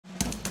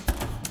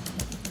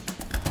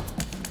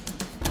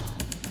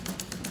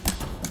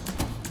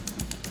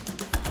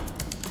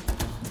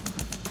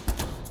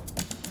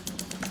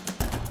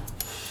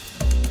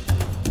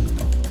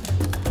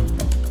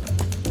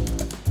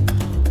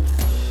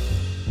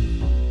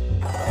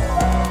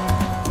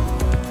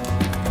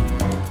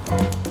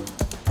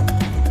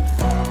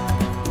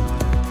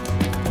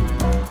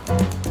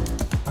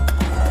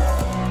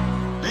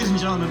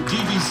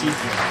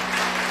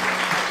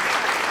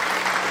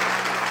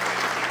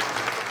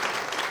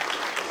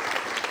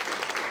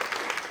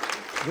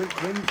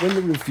when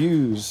the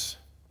reviews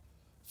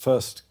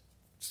first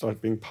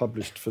started being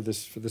published for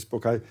this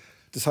book, I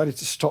decided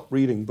to stop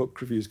reading book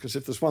reviews, because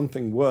if there's one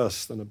thing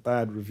worse than a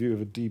bad review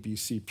of a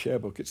DBC Pierre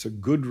book, it's a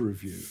good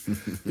review,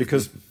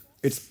 because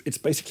it's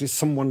basically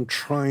someone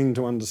trying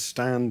to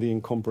understand the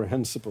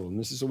incomprehensible, and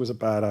this is always a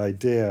bad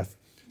idea.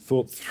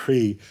 Thought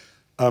 3,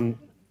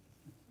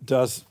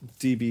 does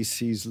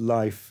DBC's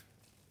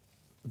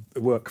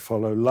work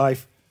follow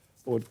life,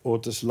 or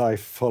does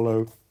life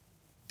follow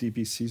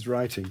DBC's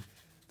writing?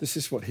 This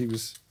is what he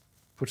was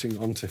putting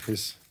onto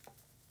his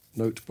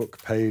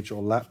notebook page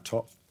or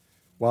laptop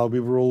while we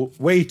were all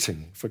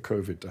waiting for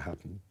COVID to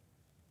happen.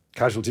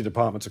 Casualty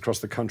departments across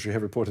the country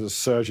have reported a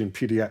surge in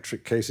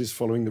pediatric cases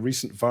following the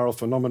recent viral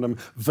phenomenon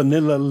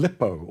vanilla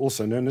lipo,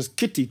 also known as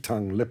kitty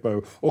tongue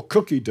lipo or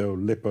cookie dough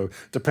lipo,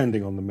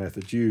 depending on the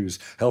method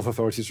used. Health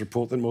authorities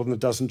report that more than a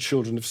dozen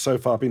children have so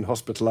far been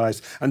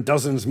hospitalized and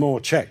dozens more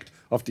checked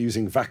after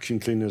using vacuum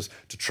cleaners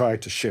to try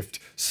to shift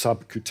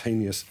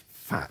subcutaneous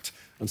fat,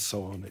 and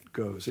so on it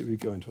goes. We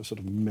go into a sort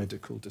of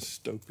medical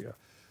dystopia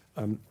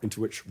into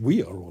which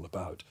we are all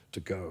about to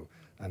go,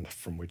 and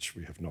from which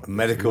we have not.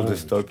 Medical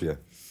dystopia.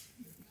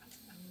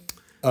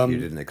 You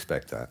didn't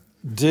expect that.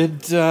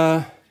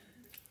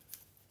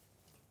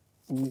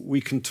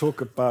 We can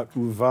talk about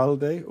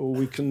Uvalde, or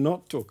we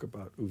cannot talk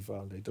about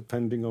Uvalde,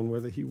 depending on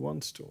whether he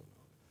wants to or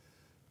not.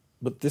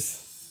 But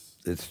this...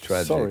 It's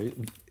tragic. Sorry.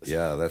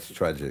 Yeah, that's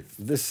tragic.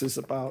 This is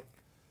about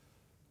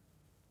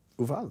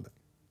Uvalde.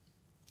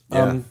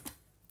 Yeah.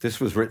 This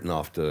was written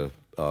after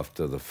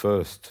the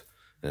first,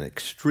 an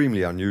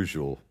extremely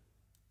unusual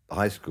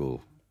high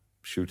school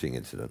shooting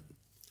incident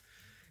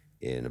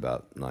in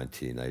about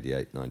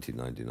 1988,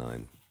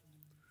 1999.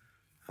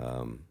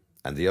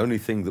 And the only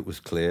thing that was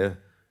clear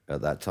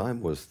at that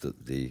time was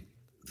that the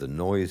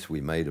noise we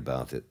made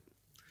about it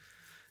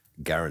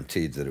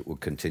guaranteed that it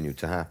would continue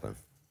to happen.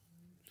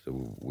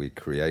 So we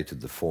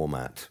created the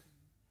format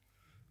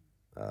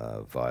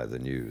via the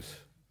news.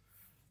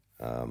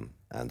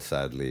 And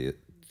sadly,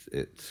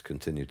 it's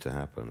continued to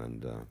happen,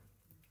 and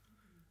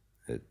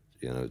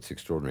it's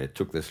extraordinary. It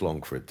took this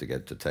long for it to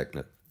get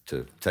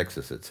to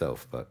Texas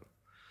itself, but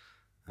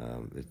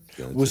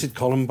was it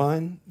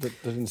Columbine that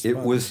inspired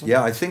it? Was,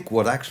 yeah. I think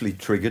what actually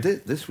triggered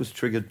it. This was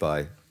triggered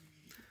by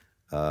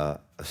a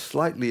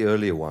slightly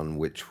earlier one,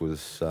 which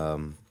was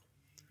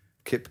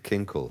Kip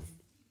Kinkle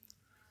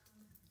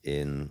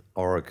in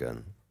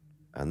Oregon,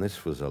 and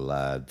this was a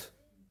lad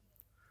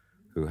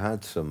who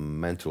had some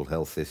mental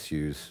health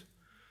issues,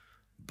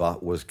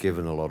 but was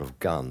given a lot of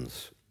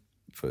guns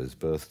for his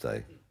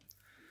birthday.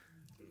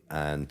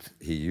 And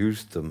he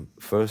used them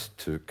first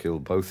to kill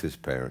both his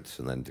parents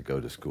and then to go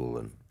to school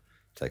and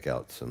take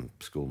out some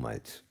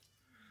schoolmates.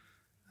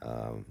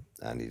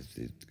 And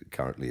he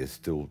currently is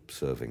still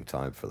serving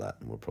time for that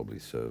and will probably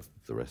serve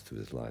the rest of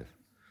his life.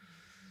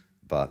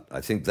 But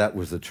I think that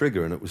was the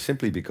trigger, and it was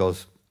simply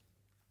because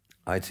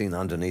I'd seen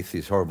underneath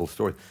these horrible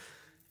stories,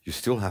 you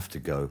still have to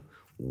go,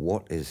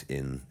 what is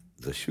in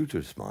the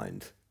shooter's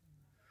mind?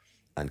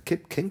 And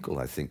Kip Kinkle,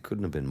 I think,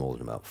 couldn't have been more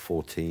than about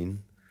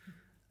 14.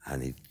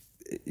 And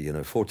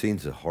 14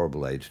 is a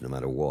horrible age no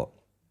matter what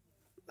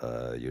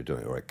you're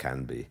doing, or it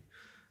can be.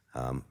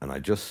 And I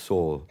just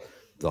saw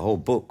the whole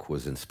book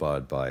was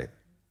inspired by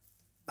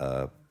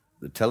the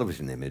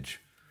television image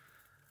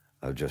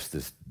of just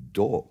this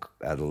dork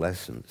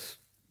adolescent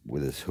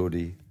with his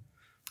hoodie,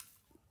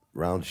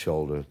 round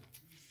shoulder,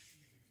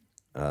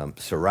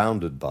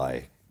 surrounded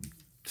by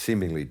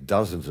seemingly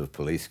dozens of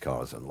police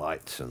cars and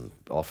lights and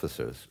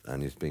officers,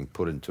 and he's being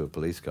put into a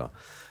police car.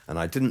 And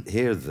I didn't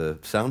hear the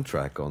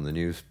soundtrack on the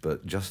news,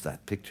 but just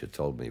that picture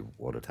told me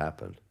what had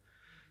happened,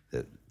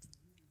 that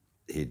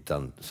he'd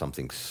done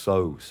something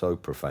so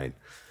profane.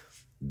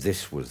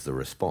 This was the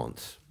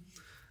response.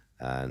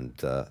 And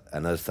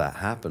as that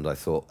happened, I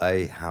thought,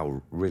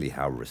 how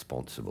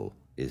responsible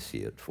is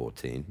he at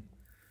 14?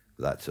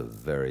 That's a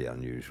very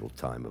unusual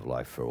time of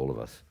life for all of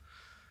us.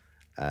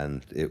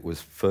 And it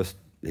was first,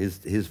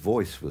 his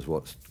voice was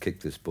what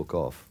kicked this book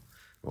off,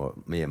 or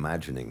me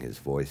imagining his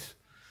voice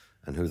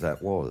and who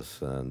that was.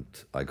 And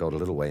I got a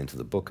little way into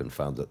the book and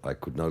found that I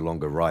could no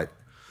longer write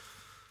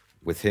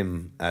with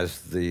him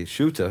as the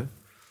shooter,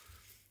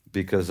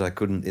 because I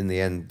couldn't, in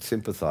the end,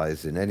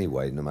 sympathize in any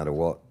way, no matter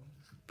what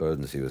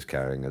burdens he was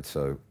carrying. And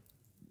so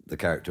the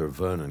character of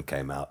Vernon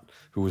came out,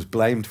 who was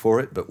blamed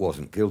for it but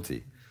wasn't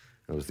guilty.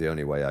 It was the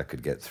only way I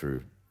could get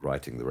through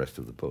writing the rest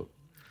of the book.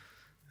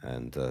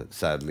 And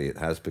sadly, it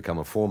has become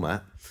a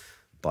format.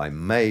 By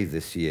May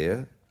this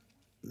year,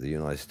 the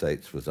United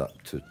States was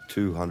up to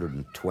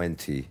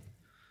 220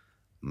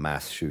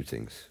 mass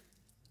shootings.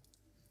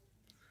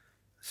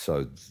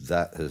 So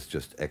that has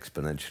just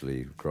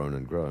exponentially grown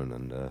and grown,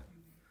 and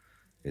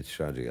it's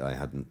tragic. I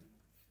hadn't,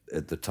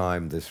 at the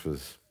time, this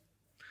was,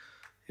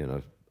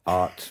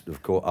 art.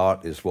 Of course,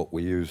 art is what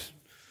we use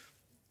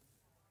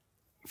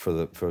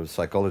for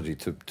psychology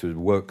to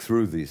work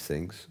through these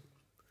things.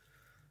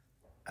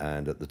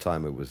 And at the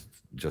time, it was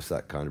just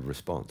that kind of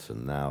response.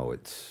 And now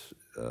it's,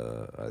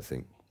 I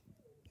think,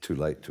 too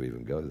late to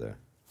even go there.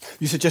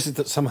 You suggested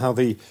that somehow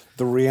the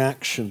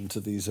reaction to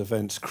these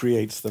events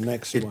creates the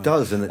next one. It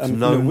does, and it's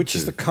known which to.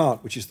 is the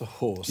cart, which is the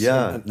horse.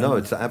 Yeah,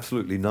 it's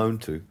absolutely known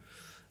to.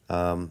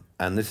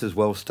 And this is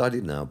well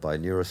studied now by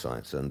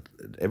neuroscience. And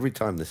every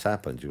time this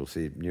happens, you'll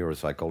see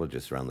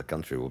neuropsychologists around the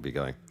country will be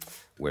going,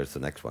 where's the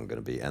next one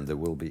going to be? And there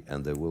will be,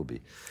 and there will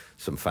be.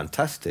 Some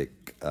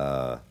fantastic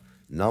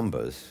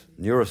numbers.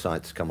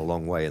 Neuroscience come a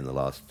long way in the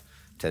last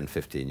 10,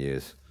 15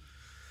 years.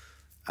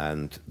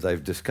 And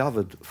they've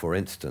discovered, for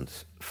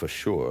instance, for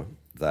sure,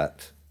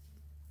 that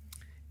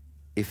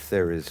if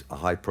there is a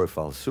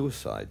high-profile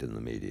suicide in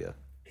the media,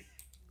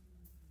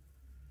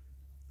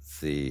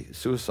 the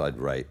suicide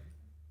rate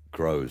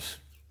grows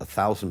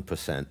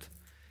 1,000%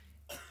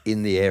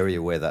 in the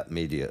area where that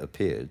media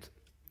appeared.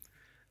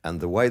 And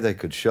the way they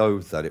could show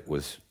that it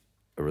was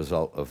a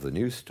result of the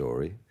news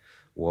story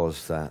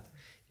was that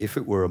if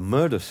it were a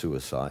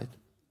murder-suicide,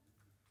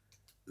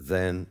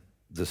 then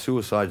the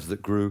suicides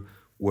that grew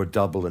were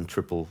double and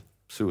triple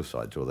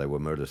suicides, or they were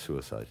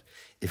murder-suicides.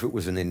 If it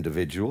was an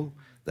individual,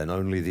 then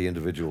only the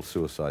individual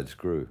suicides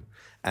grew.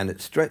 And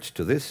it stretched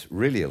to this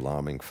really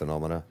alarming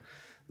phenomena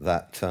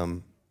that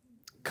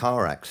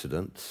car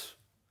accidents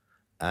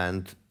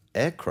and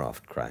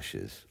aircraft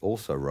crashes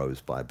also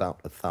rose by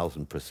about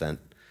 1,000%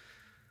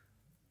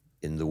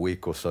 in the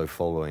week or so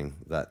following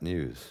that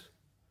news.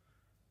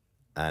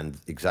 And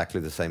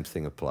exactly the same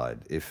thing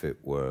applied. If it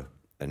were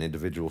an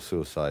individual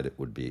suicide, it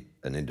would be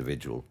an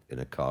individual in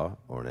a car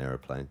or an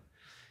airplane.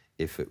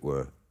 If it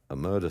were a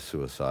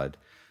murder-suicide,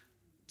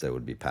 there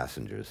would be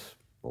passengers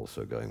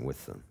also going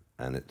with them.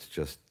 And it's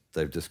just,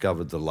 they've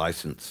discovered the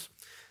license.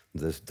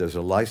 There's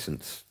a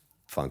license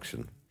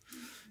function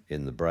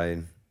in the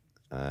brain,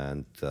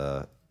 and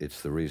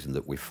it's the reason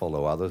that we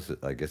follow others.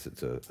 I guess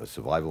it's a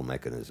survival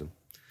mechanism.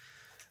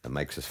 It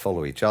makes us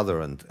follow each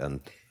other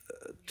and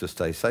to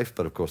stay safe,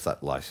 but of course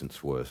that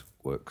license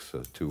works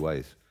two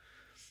ways.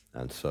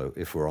 And so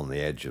if we're on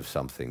the edge of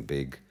something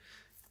big,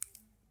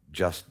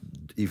 just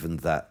even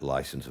that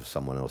license of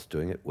someone else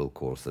doing it will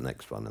cause the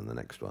next one and the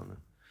next one.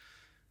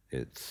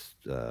 It's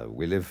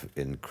we live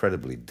in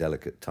incredibly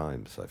delicate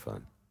times, I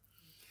find.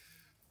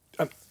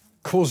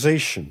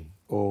 Causation,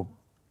 or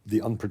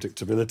the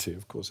unpredictability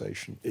of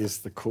causation, is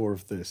the core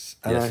of this.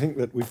 And yes. I think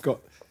that we've got,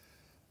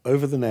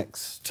 over the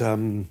next,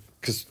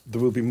 because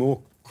there will be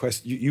more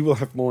questions, you will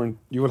have more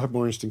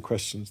interesting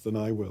questions than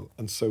I will,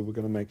 and so we're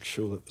going to make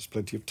sure that there's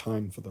plenty of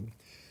time for them.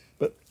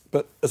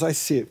 But as I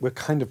see it, we're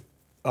kind of,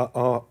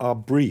 our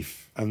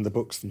brief and the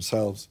books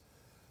themselves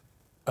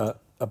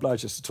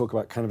oblige us to talk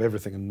about kind of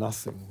everything and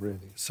nothing,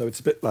 really. So it's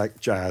a bit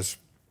like jazz,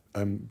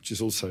 which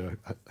is also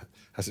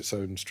has its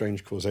own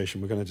strange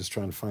causation. We're going to just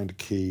try and find a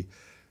key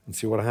and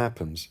see what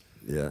happens.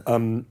 Yeah.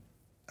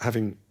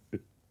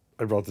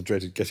 I rather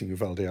dreaded getting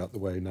Vivaldi out the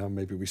way. Now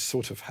maybe we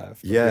sort of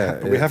have.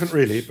 But we haven't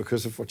really,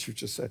 because of what you've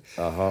just said.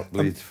 Our heart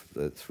bleeds.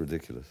 That's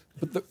ridiculous.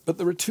 But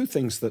there are two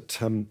things that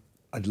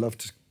I'd love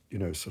to,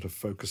 sort of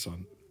focus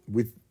on,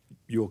 with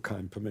your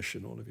kind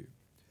permission, all of you.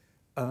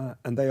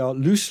 And they are,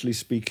 loosely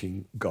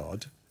speaking,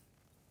 God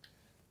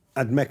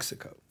and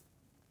Mexico.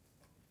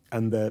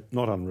 And they're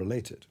not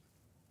unrelated.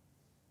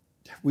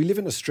 We live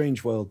in a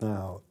strange world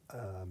now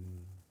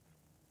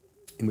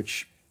in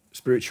which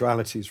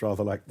spirituality is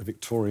rather like the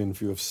Victorian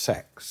view of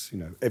sex.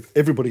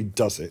 Everybody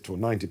does it, or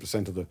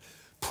 90% of the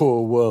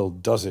poor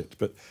world does it,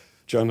 but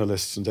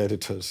journalists and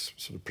editors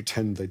sort of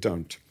pretend they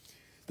don't.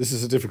 This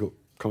is a difficult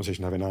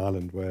conversation to have in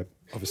Ireland, where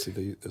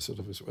obviously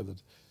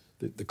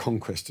the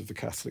conquest of the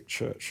Catholic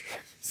Church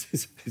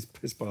is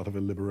part of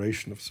a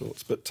liberation of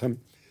sorts. But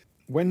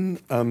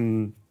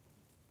when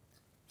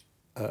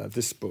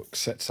this book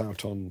sets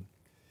out on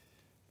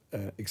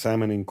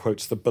examining,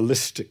 quotes, the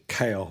ballistic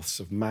chaos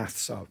of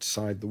maths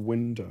outside the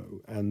window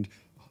and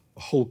a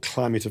whole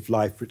climate of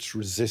life which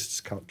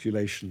resists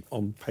calculation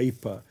on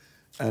paper,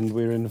 and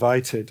we're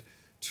invited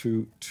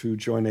to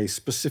join a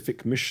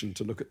specific mission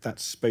to look at that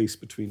space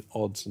between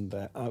odds and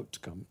their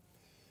outcome.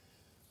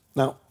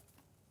 Now,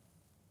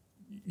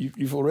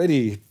 you've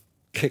already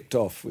kicked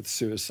off with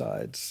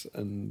suicides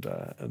and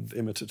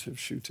imitative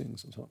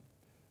shootings and so on.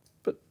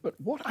 But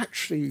what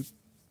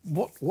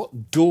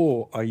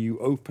door are you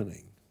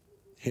opening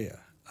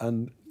here,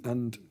 and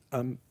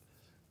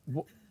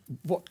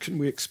what can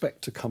we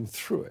expect to come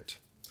through it?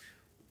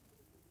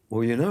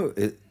 Well,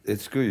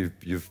 it's good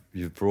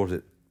you've brought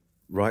it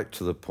right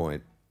to the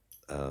point,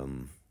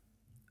 and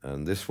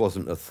this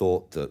wasn't a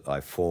thought that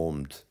I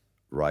formed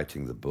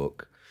writing the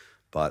book,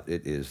 but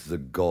it is the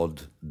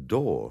God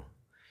door.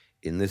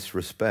 In this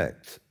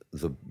respect,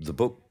 the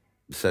book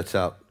sets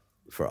out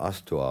for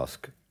us to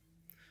ask,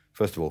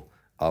 first of all,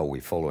 are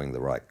we following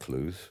the right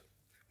clues?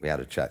 We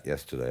had a chat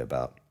yesterday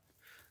about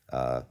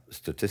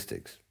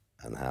statistics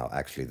and how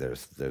actually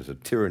there's a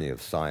tyranny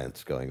of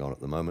science going on at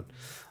the moment.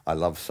 I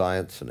love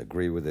science and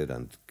agree with it,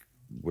 and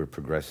we're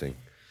progressing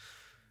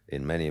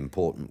in many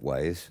important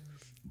ways.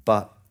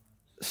 But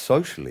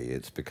socially,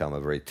 it's become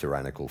a very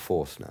tyrannical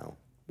force now,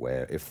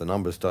 where if the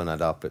numbers don't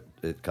add up,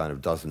 it kind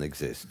of doesn't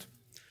exist.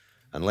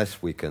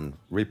 Unless we can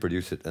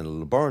reproduce it in a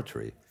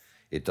laboratory,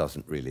 it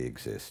doesn't really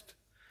exist.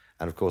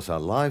 And of course, our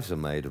lives are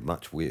made of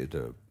much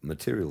weirder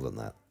material than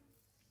that.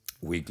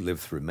 We live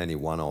through many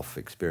one-off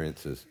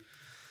experiences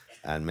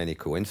and many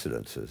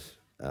coincidences,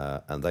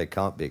 and they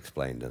can't be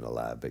explained in a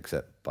lab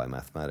except by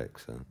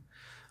mathematics.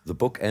 The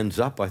book ends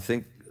up, I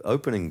think,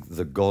 opening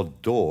the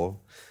God door,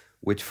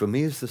 which for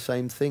me is the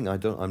same thing.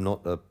 I'm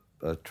not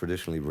a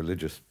traditionally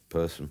religious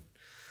person,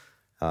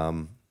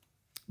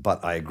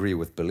 but I agree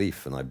with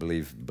belief, and I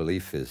believe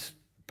belief is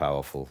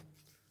powerful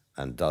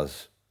and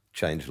does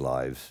change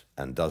lives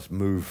and does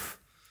move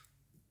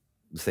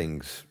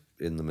things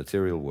in the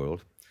material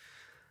world.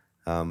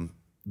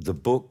 The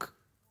book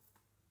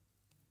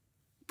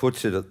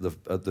puts it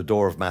at the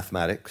door of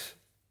mathematics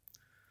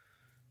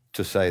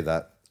to say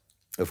that,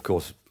 of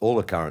course, all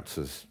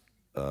occurrences,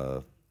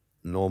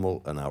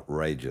 normal and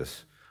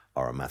outrageous,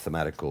 are a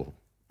mathematical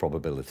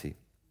probability.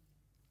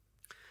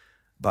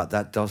 But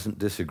that doesn't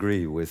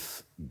disagree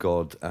with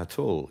God at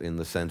all, in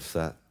the sense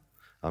that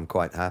I'm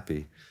quite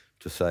happy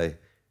to say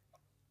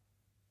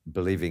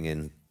believing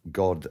in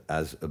God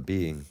as a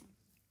being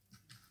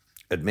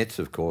admits,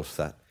 of course,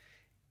 that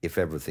if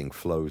everything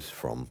flows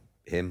from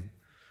him,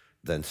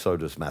 then so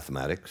does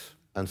mathematics,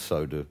 and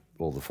so do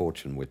all the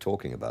fortune we're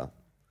talking about.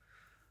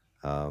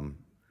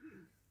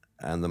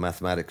 And the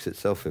mathematics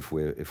itself, if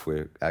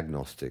we're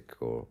agnostic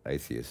or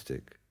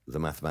atheistic, the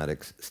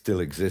mathematics still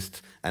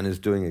exists and is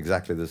doing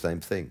exactly the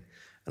same thing.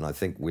 And I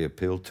think we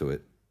appeal to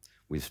it.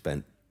 We've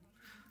spent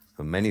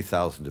many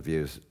thousands of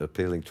years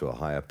appealing to a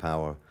higher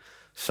power,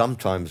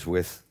 sometimes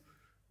with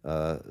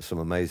some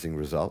amazing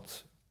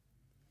results.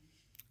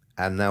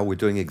 And now we're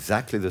doing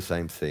exactly the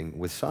same thing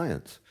with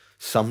science,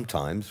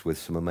 sometimes with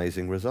some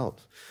amazing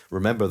results.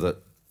 Remember that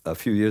a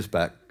few years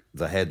back,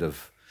 the head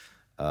of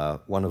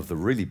one of the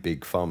really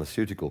big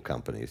pharmaceutical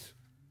companies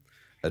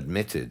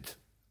admitted,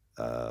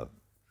 kind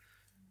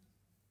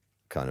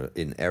of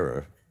in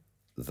error,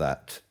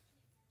 that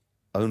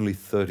only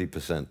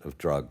 30% of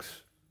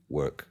drugs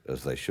work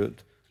as they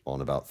should on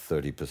about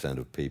 30%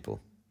 of people.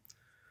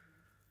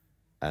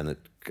 And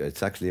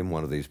it's actually in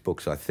one of these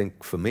books. I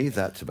think, for me,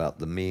 that's about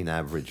the mean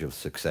average of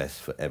success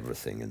for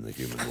everything in the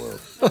human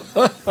world.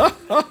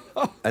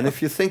 And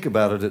if you think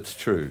about it, it's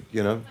true.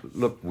 You know,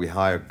 look, we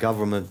hire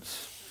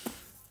governments,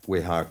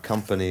 we hire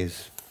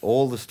companies,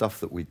 all the stuff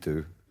that we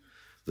do.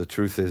 The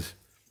truth is,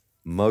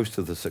 most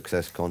of the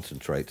success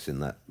concentrates in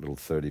that little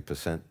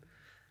 30%.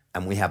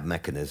 And we have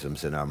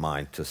mechanisms in our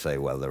mind to say,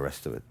 well, the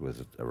rest of it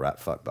was a rat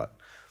fuck,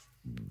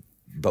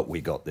 but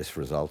we got this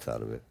result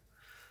out of it.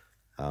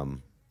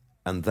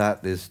 And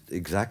that is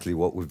exactly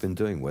what we've been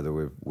doing, whether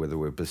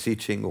we're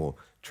beseeching or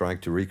trying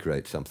to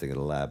recreate something in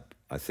a lab.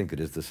 I think it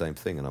is the same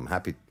thing, and I'm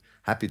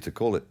happy to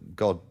call it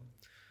God,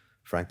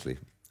 frankly.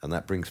 And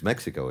that brings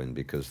Mexico in,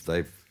 because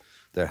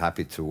they're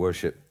happy to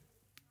worship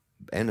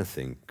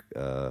anything,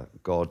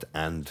 God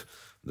and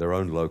their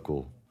own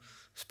local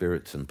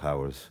spirits and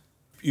powers.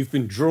 You've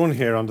been drawn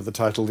here under the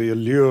title The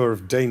Allure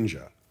of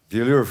Danger. The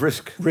Allure of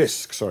Risk.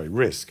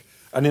 Risk.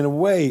 And in a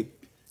way,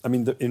 I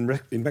mean,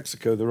 in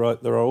Mexico, there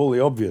are all the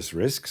obvious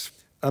risks,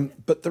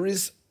 but there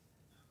is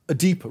a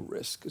deeper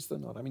risk, is there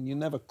not? I mean, you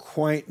never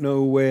quite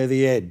know where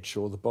the edge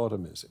or the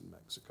bottom is in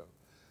Mexico.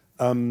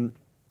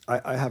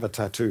 I have a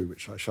tattoo,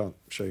 which I shan't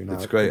show you now.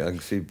 It's great. I can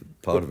see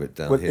part of it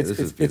down here. This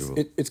is beautiful.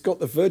 It's got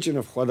the Virgin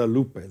of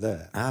Guadalupe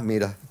there. Ah,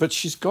 mira. But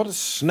she's got a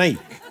snake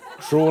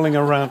crawling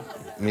around.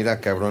 Mira,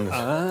 cabrones.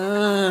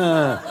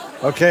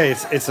 Ah, okay,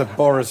 it's a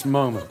Borris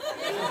moment.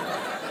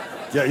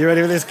 Yeah, you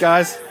ready for this,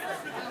 guys?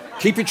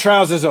 Keep your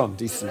trousers on,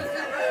 decent.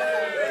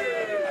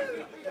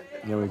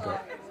 There we go.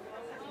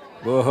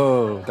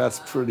 Whoa, that's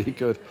pretty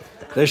good.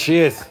 There she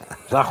is,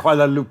 La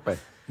Guadalupe,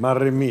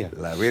 Madre mía.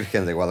 La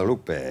Virgen de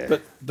Guadalupe.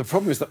 But the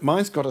problem is that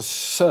mine's got a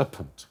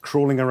serpent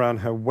crawling around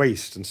her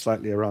waist and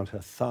slightly around her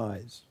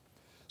thighs.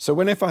 So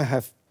whenever I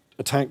have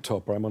a tank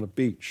top or I'm on a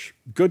beach,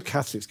 good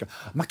Catholics go,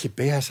 ma que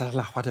bella es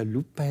la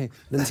Guadalupe. And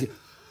then they say,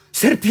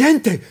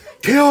 serpiente,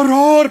 qué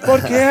horror, ¿por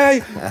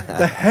qué?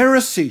 The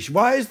heresy.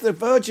 Why has the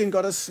Virgin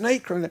got a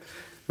snake? The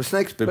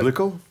snake's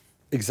biblical.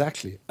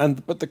 Exactly.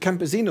 But the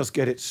campesinos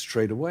get it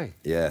straight away.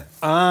 Yeah.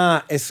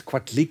 Ah, es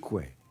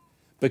Coatlicue.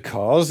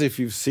 Because if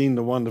you've seen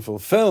the wonderful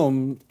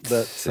film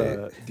that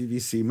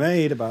DBC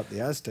made about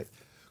the Aztec,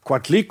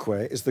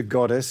 Coatlicue is the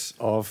goddess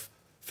of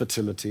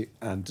fertility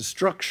and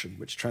destruction,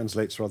 which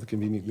translates rather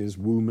conveniently as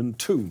womb and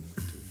tomb.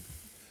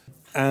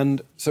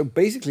 And so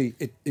basically,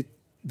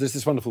 there's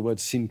this wonderful word,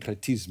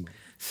 syncretismo.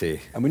 Sí.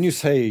 And when you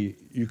say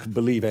you can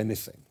believe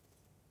anything,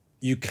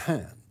 you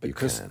can,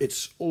 because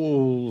it's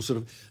all sort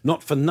of,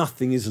 not for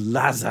nothing is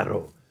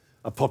Lazaro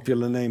a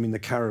popular name in the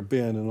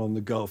Caribbean and on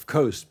the Gulf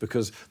Coast,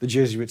 because the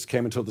Jesuits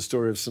came and told the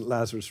story of St.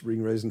 Lazarus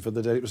being raised from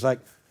the dead. It was like,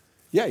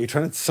 yeah, you're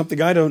trying to,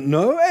 something I don't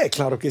know?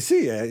 Claro que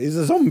sí, he's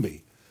a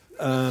zombie.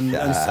 And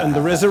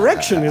the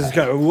resurrection is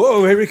going,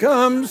 whoa, here he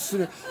comes.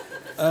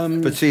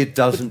 But see, it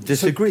doesn't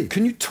disagree. So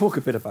can you talk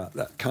a bit about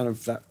that kind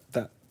of, that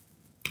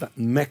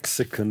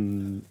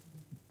Mexican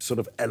sort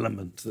of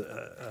element?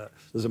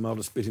 There's a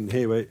modest bit in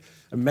here where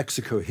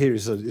Mexico here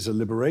is a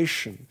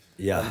liberation.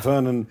 Yeah.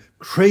 Vernon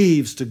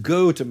craves to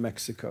go to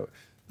Mexico.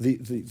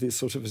 the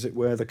sort of, as it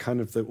were, the kind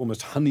of the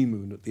almost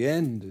honeymoon at the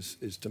end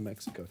is to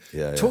Mexico.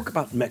 Yeah, Talk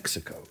about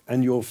Mexico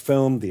and your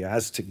film, The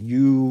Aztec,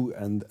 you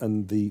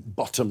and the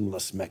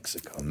bottomless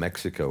Mexico.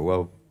 Mexico,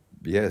 well,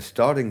 yeah,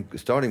 starting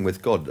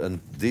with God,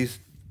 and these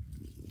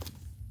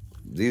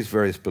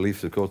various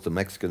beliefs, of course, the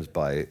Mexicans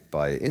by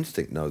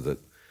instinct know that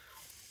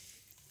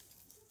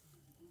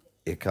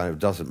it kind of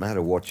doesn't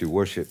matter what you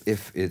worship.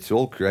 If it's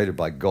all created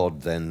by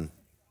God, then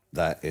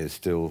that is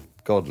still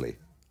godly.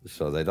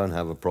 So they don't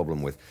have a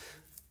problem with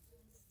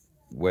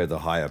where the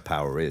higher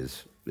power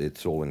is.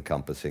 It's all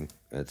encompassing,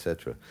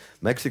 etc.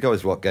 Mexico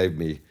is what gave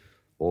me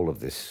all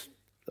of this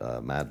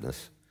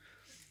madness.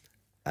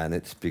 And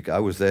it's because I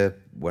was there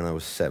when I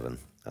was 7,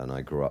 and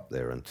I grew up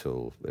there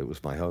until, it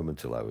was my home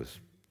until I was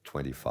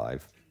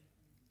 25.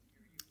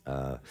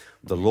 The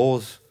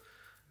laws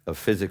of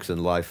physics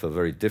and life are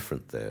very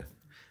different there.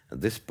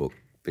 And this book,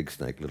 Big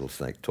Snake, Little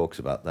Snake, talks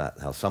about that,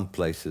 how some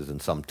places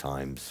and some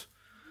times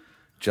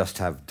just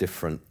have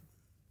different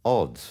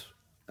odds.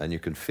 And you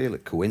can feel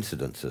it.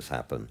 Coincidences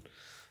happen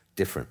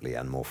differently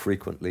and more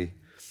frequently,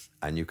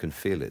 and you can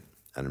feel it.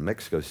 And in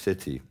Mexico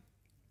City,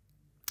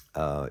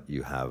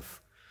 you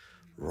have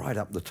right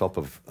up the top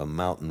of a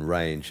mountain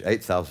range,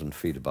 8,000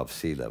 feet above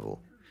sea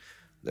level,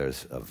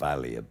 there's a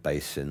valley, a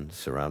basin,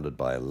 surrounded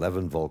by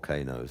 11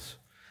 volcanoes.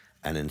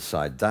 And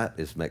inside that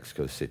is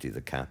Mexico City,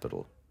 the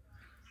capital.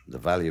 The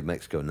Valley of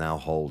Mexico now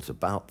holds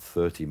about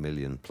 30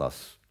 million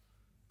plus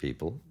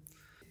people.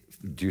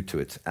 Due to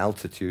its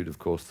altitude, of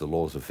course, the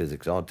laws of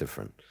physics are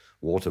different.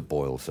 Water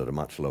boils at a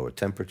much lower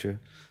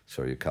temperature,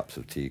 so your cups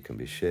of tea can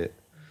be shit.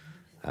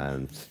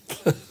 And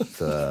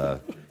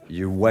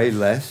you weigh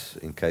less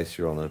in case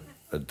you're on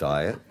a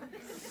diet.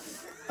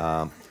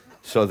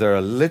 So there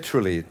are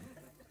literally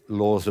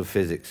laws of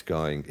physics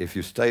going. If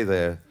you stay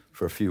there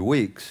for a few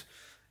weeks,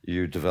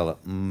 you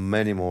develop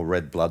many more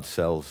red blood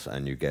cells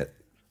and you get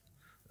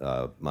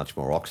much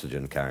more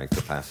oxygen carrying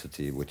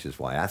capacity, which is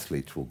why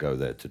athletes will go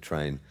there to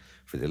train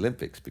for the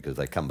Olympics, because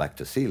they come back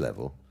to sea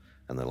level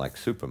and they're like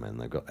Supermen.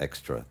 They've got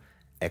extra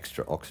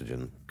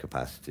oxygen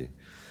capacity.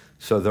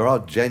 So there are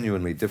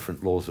genuinely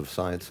different laws of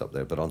science up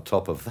there, but on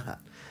top of that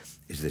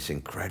is this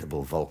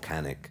incredible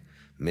volcanic,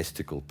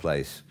 mystical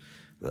place.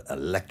 The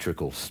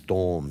electrical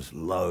storms,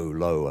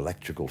 low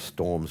electrical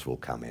storms will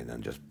come in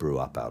and just brew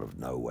up out of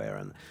nowhere,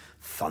 and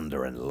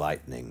thunder and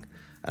lightning.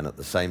 And at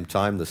the same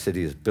time, the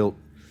city is built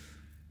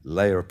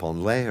layer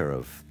upon layer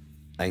of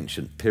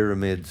ancient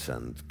pyramids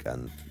and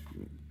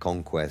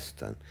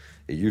conquest. And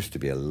it used to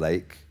be a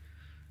lake.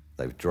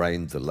 They've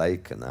drained the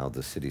lake, and now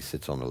the city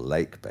sits on a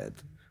lake bed,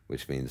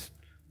 which means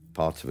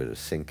parts of it are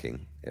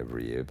sinking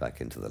every year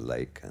back into the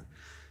lake. And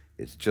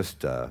it's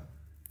just a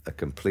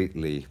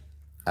completely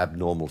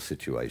abnormal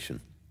situation.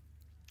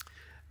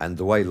 And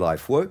the way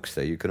life works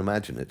there, you can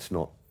imagine it's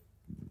not...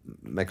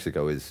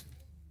 Mexico is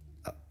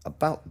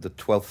about the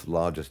 12th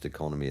largest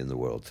economy in the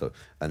world, so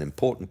an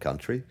important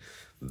country,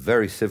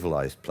 very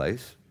civilized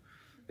place,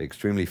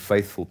 extremely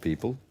faithful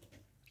people,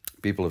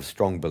 people of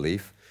strong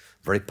belief,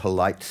 very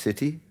polite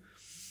city,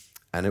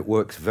 and it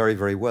works very,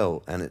 very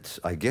well. And it's,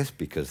 I guess,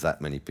 because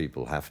that many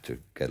people have to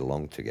get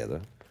along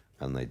together,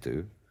 and they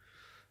do,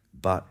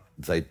 but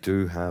they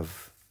do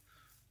have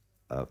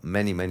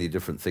many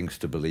different things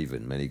to believe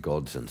in, many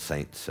gods and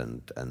saints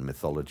and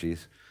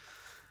mythologies.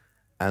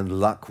 And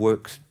luck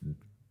works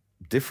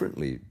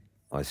differently.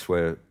 I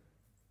swear,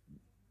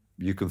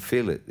 you can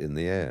feel it in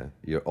the air.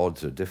 Your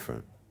odds are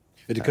different.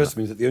 It occurs to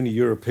me that the only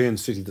European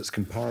city that's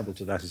comparable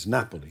to that is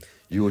Napoli.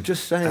 You were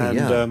just saying,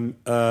 and,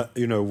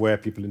 you know, where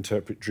people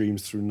interpret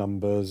dreams through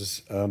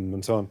numbers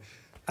and so on.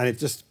 And it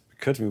just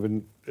occurred to me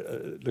when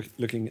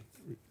looking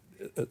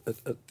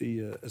at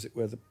the, as it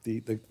were,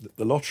 the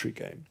lottery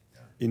game.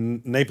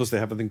 In Naples, they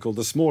have a thing called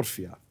the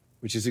smorfia,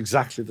 which is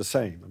exactly the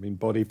same. I mean,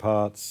 body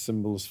parts,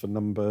 symbols for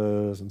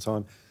numbers, and so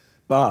on.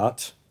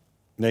 But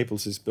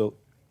Naples is built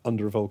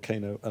under a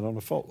volcano and on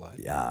a fault line.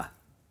 Yeah,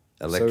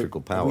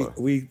 electrical power.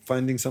 Are we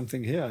finding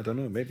something here? I don't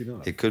know, maybe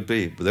not. It could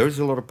be, but there is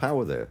a lot of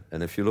power there.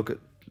 And if you look at,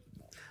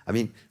 I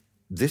mean,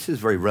 this is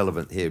very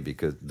relevant here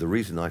because the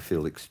reason I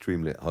feel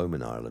extremely at home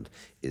in Ireland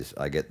is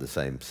I get the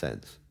same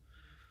sense.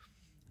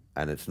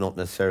 And it's not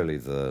necessarily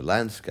the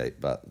landscape,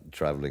 but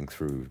traveling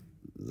through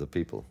the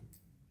people.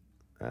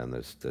 And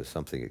there's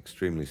something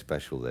extremely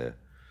special there.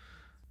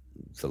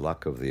 The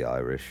luck of the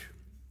Irish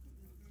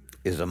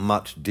is a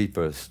much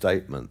deeper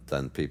statement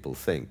than people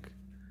think.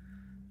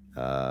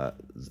 A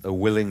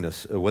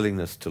willingness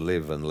to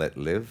live and let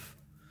live,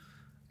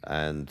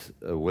 and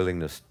a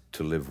willingness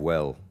to live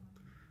well,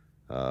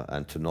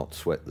 and to not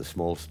sweat the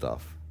small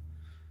stuff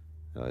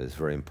is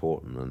very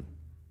important. And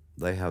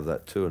they have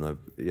that too. And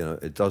you know,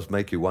 it does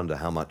make you wonder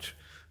how much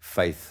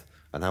faith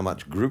and how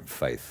much group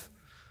faith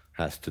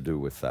has to do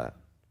with that.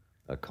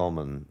 A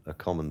common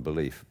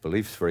belief.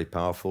 Belief's very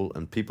powerful,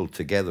 and people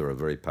together are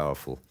very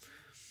powerful.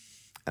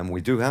 And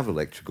we do have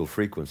electrical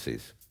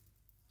frequencies,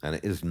 and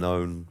it is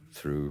known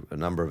through a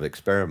number of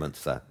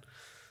experiments that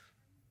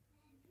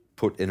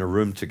put in a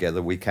room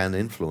together, we can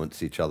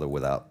influence each other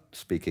without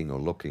speaking or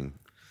looking.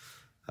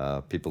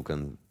 People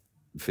can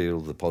feel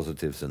the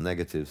positives and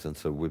negatives, and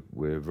so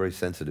we're very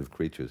sensitive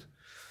creatures.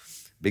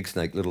 Big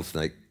Snake, Little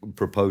Snake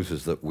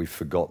proposes that we've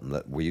forgotten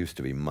that we used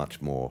to be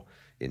much more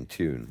in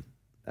tune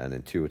and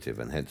intuitive,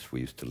 and hence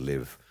we used to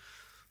live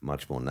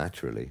much more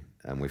naturally.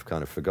 And we've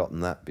kind of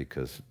forgotten that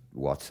because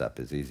WhatsApp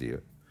is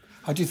easier.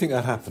 How do you think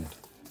that happened?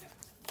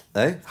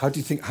 Eh? How do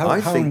you think? How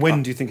and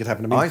when do you think it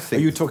happened? I mean, are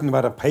you talking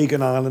about a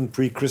pagan island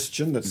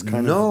pre-Christian that's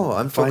kind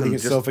of finding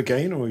itself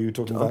again, or are you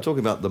talking about? I'm talking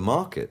about the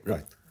market.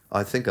 Right.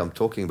 I think I'm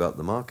talking about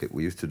the market.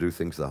 We used to do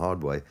things the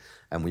hard way,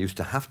 and we used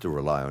to have to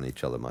rely on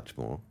each other much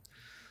more.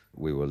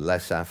 We were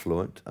less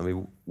affluent. I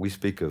mean, we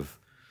speak of,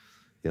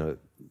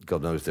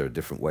 God knows there are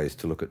different ways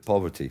to look at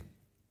poverty,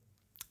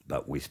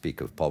 but we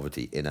speak of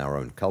poverty in our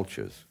own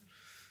cultures,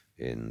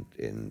 in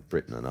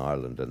Britain and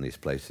Ireland and these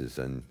places,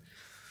 and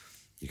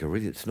you go,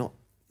 really, it's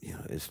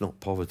not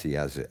poverty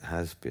as it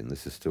has been.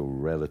 This is still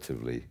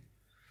relatively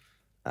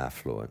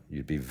affluent.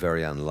 You'd be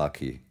very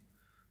unlucky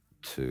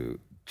to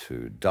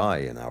die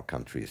in our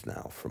countries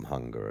now from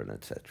hunger and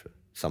etc.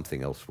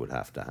 Something else would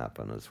have to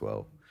happen as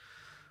well.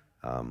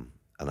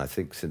 And I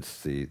think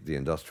since the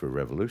Industrial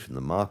Revolution,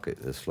 the market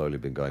has slowly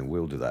been going,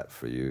 we'll do that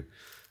for you.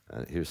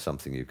 Here's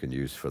something you can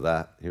use for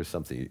that. Here's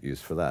something you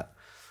use for that.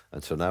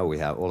 And so now we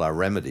have all our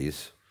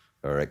remedies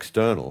are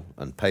external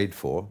and paid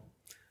for,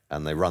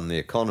 and they run the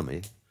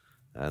economy.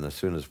 And as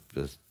soon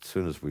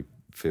as we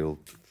feel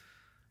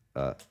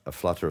a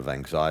flutter of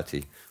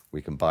anxiety,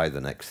 we can buy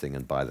the next thing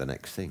and buy the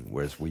next thing.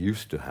 Whereas we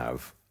used to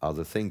have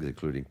other things,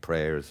 including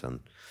prayers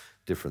and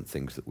different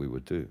things that we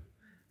would do.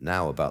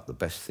 Now about the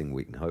best thing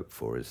we can hope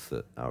for is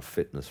that our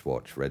fitness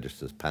watch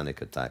registers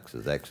panic attacks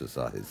as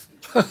exercise.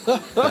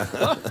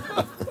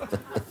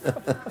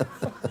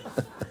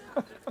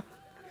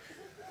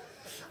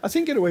 I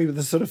think in a way with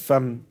the sort of,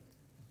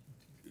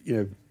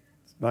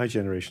 my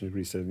generation of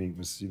researching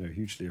was,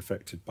 hugely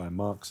affected by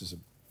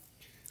Marxism.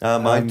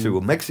 Mine too.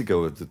 Well,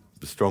 Mexico was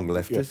the strong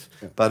leftists,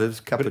 but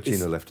as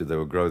Cappuccino lefted, they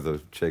would grow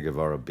the Che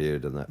Guevara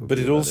beard and that. But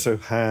it also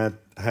had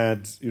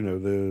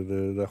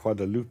the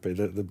Guadalupe,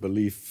 the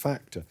belief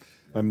factor.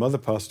 My mother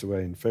passed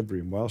away in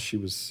February, and while she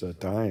was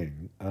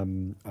dying,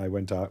 I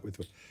went out with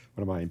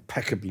one of my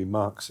impeccably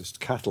Marxist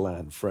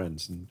Catalan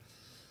friends, and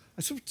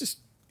I sort of just,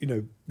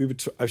 we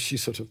would. She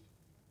sort of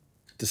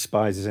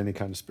despises any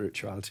kind of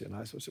spirituality, and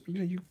I sort of said,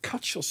 you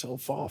cut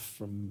yourself off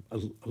from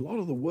a lot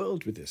of the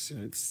world with this.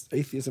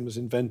 Atheism was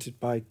invented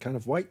by kind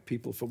of white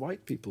people for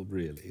white people,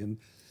 really. And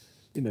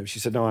she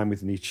said, no, I'm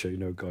with Nietzsche.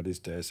 God is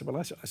dead. So, well,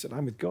 I said,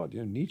 I'm with God.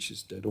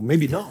 Nietzsche's dead, or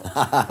maybe not.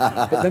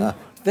 But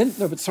then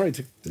no, but sorry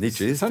to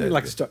Nietzsche is sounded dead,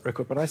 like a stuck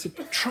record. But I said,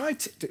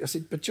 I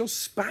said, but you're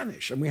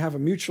Spanish, and we have a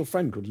mutual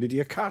friend called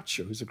Lydia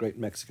Cacho, who's a great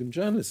Mexican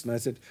journalist. And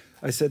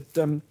I said,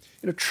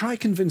 try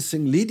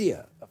convincing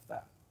Lydia of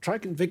that. Try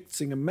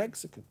convincing a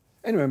Mexican.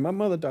 Anyway, my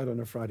mother died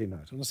on a Friday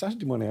night. On a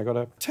Saturday morning, I got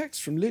a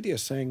text from Lydia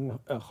saying,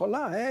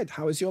 hola, Ed,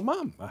 how is your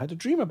mum? I had a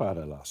dream about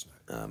her last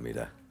night.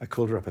 Mira. I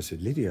called her up. I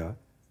said, Lydia,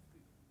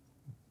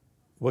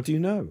 what do you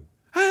know?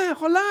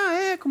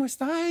 Hola, ¿cómo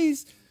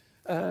estáis?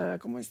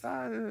 ¿Cómo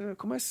está?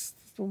 ¿Cómo es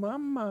tu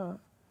mamá?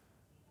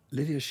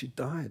 Lydia, she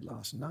died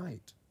last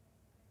night.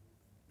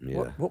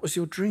 Yeah. What was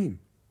your dream?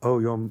 Oh,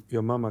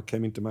 your mama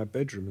came into my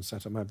bedroom and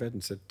sat on my bed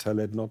and said, tell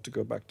Ed not to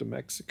go back to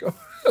Mexico.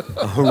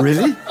 Oh,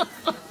 really?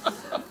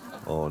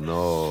 Oh,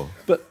 no.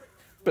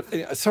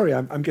 But sorry,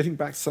 I'm getting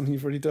back to something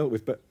you've already dealt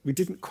with, but we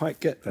didn't quite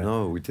get there.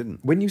 No, we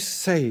didn't. When you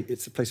say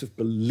it's a place of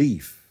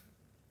belief,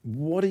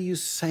 what are you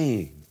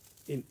saying?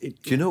 Do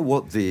you know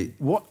what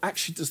What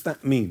actually does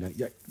that mean?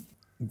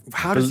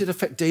 How does it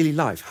affect daily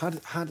life?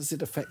 How does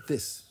it affect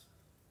this?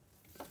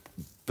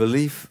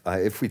 Belief,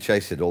 if we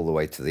chase it all the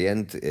way to the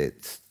end,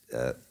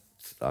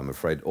 I'm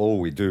afraid all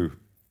we do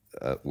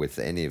with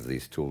any of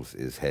these tools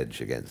is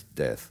hedge against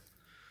death.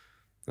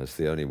 That's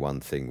the only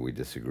one thing we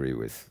disagree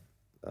with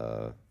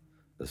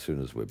as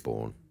soon as we're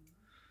born.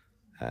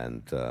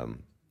 And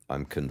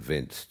I'm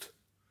convinced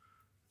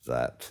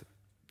that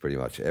pretty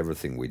much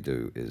everything we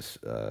do is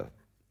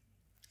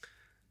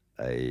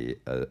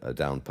a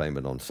down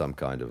payment on some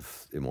kind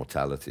of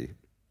immortality.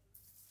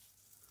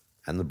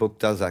 And the book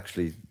does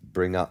actually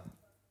bring up,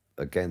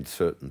 again,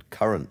 certain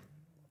current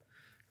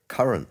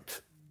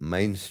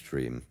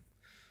mainstream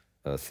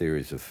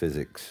theories of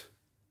physics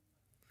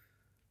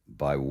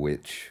by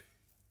which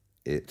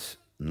it's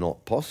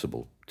not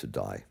possible to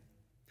die.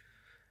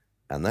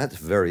 And that's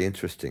very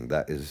interesting.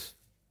 That is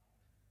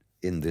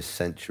in this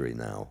century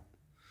now,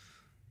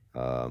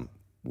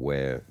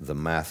 where the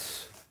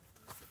maths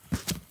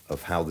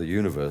of how the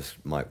universe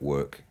might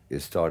work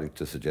is starting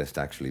to suggest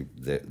actually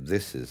that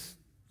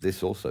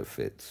this also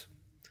fits.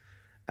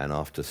 And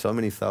after so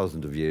many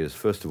thousands of years,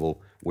 first of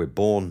all, we're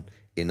born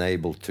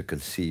enabled to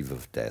conceive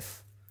of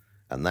death.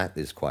 And that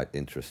is quite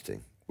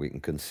interesting. We can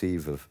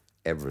conceive of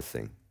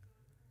everything,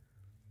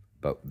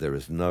 but there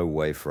is no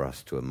way for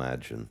us to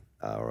imagine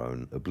our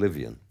own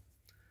oblivion.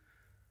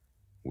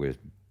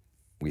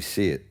 We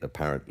see it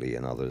apparently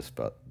in others,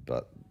 but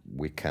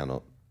we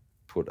cannot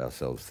put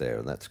ourselves there,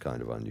 and that's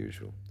kind of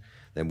unusual.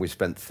 Then we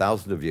spent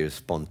thousands of years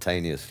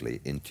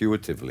spontaneously,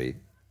 intuitively,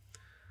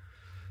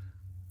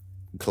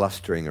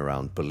 clustering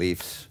around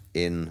beliefs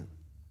in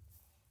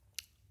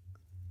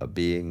a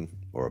being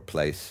or a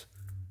place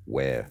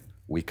where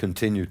we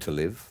continue to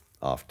live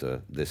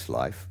after this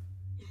life.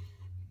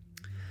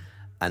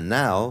 And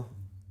now,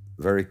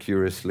 very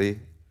curiously,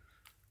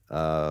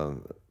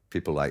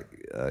 people like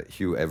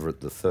Hugh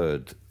Everett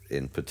III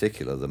in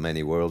particular, the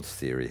many worlds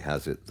theory,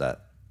 has it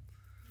that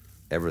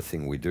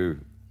everything we do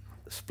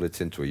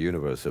splits into a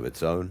universe of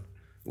its own.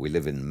 We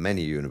live in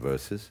many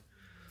universes,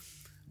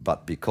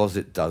 but because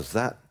it does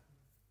that,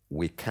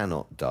 we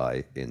cannot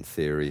die in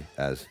theory,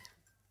 as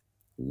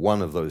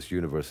one of those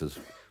universes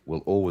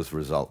will always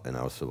result in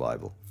our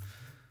survival.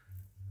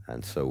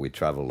 And so we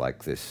travel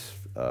like this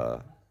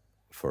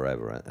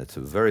forever. And it's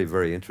a very,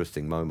 very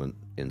interesting moment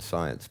in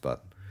science,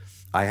 but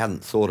I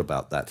hadn't thought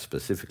about that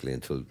specifically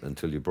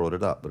until you brought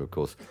it up. But of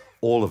course,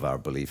 all of our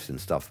beliefs in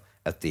stuff,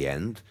 at the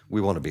end,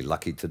 we want to be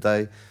lucky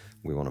today,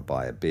 we want to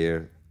buy a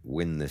beer,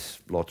 win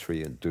this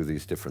lottery and do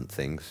these different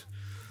things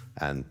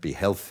and be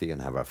healthy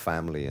and have our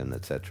family and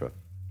etc.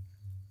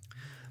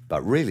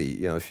 But really,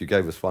 you know, if you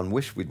gave us one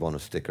wish, we'd want to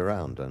stick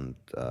around, and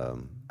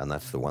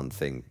that's the one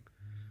thing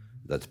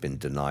that's been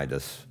denied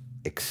us,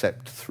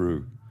 except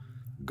through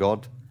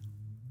God,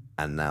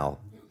 and now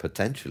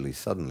potentially,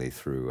 suddenly,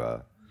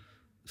 through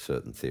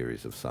certain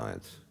theories of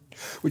science.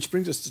 Which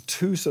brings us to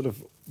two sort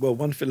of, well,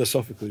 one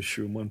philosophical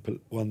issue and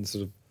one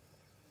sort of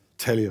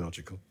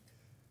teleological.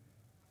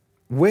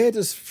 Where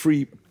does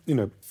free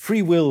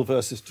will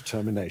versus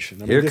determination?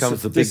 I mean, Here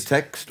comes the big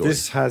tech story.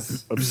 This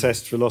has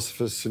obsessed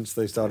philosophers since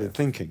they started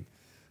thinking.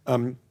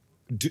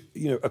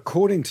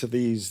 According to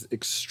these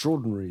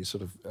extraordinary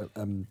sort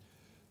of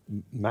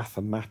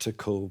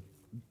mathematical,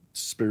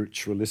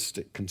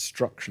 spiritualistic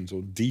constructions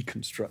or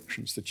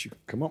deconstructions that you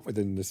come up with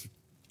in this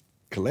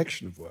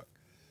collection of work,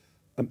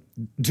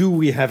 do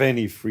we have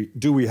any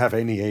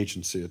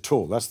agency at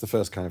all? That's the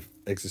first kind of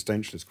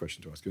existentialist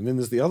question to ask you. And then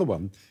there's the other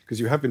one, because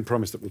you have been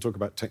promised that we'll talk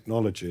about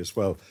technology as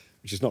well,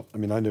 which is not, I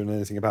mean, I don't know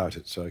anything about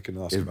it, so I can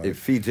ask about it. It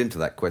feeds into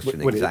that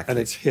question exactly. And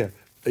it's here.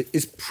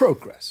 It's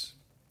progress.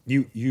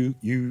 You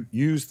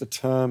use the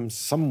term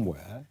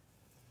somewhere,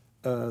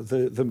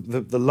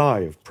 the lie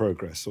of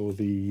progress, or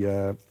the,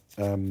 I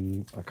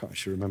can't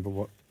actually remember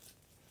what,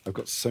 I've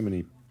got so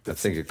many. I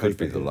think it could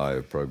be the lie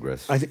of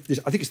progress. I think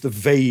it's the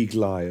vague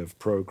lie of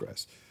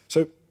progress.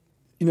 So,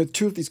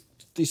 two of these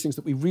things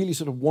that we really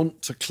sort of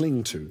want to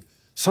cling to: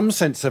 some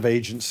sense of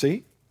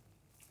agency,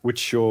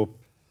 which your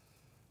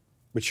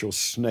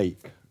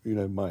snake,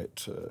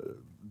 might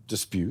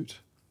dispute,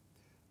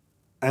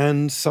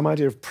 and some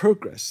idea of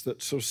progress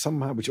that sort of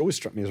somehow, which always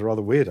struck me as a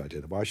rather weird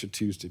idea. That why should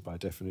Tuesday, by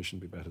definition,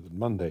 be better than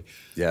Monday?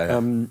 Yeah.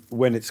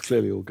 When it's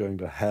clearly all going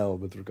to hell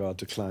with regard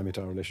to climate,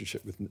 our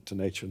relationship to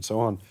nature, and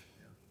so on.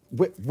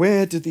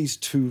 Where do these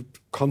two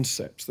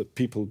concepts that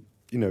people,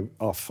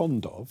 are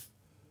fond of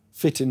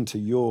fit into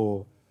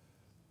your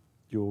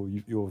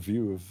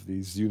view of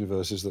these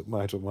universes that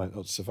might or might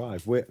not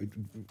survive? Where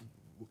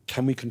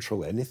can we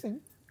control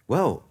anything?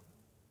 Well,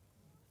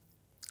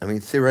 I mean,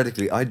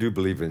 theoretically, I do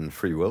believe in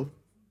free will.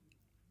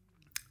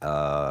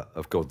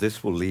 Of course,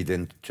 this will lead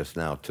in just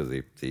now to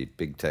the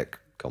big tech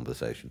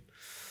conversation.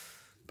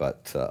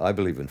 But I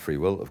believe in free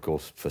will. Of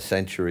course, for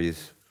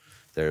centuries,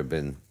 there have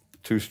been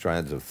two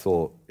strands of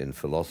thought in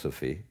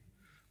philosophy.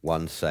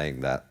 One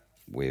saying that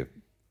we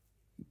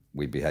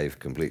behave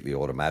completely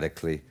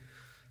automatically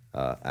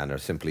and are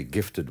simply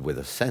gifted with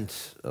a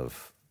sense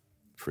of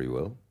free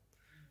will,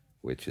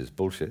 which is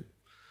bullshit.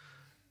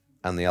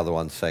 And the other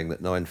one saying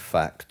that, no, in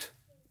fact,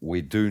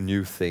 we do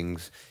new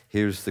things.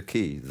 Here's the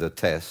key, the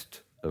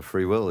test of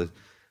free will is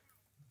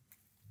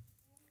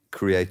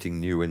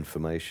creating new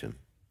information.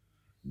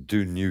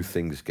 Do new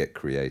things get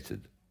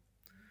created?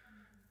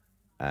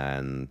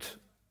 And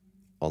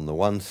on the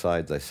one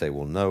side, they say,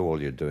 well, no, all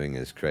you're doing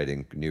is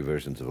creating new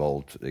versions of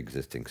old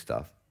existing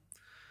stuff.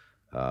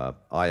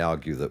 I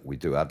argue that we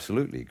do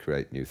absolutely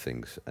create new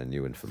things and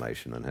new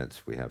information, and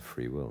hence we have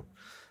free will.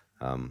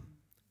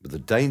 But the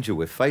danger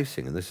we're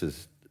facing, and this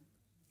is,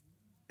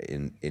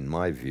 in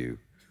my view,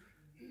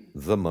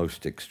 the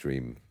most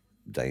extreme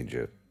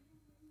danger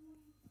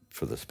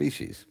for the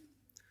species,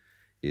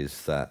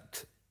 is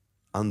that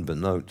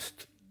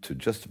unbeknownst to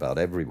just about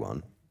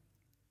everyone,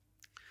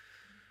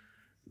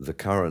 the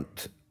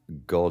current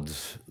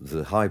gods,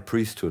 the high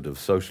priesthood of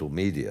social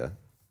media,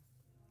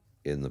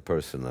 in the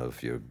person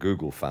of your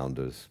Google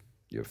founders,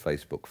 your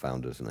Facebook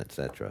founders, and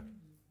etc.,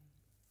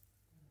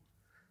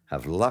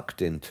 have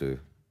lucked into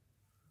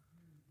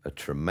a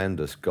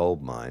tremendous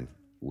goldmine,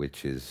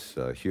 which is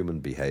human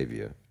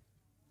behavior,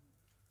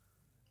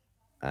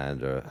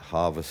 and are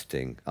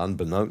harvesting,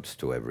 unbeknownst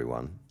to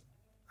everyone.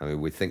 I mean,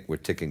 we think we're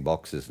ticking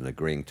boxes and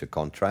agreeing to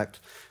contract.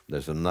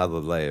 There's another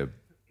layer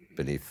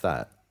beneath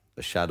that,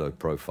 a shadow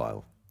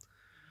profile,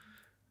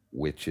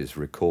 which is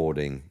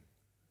recording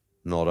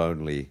not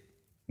only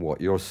what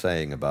you're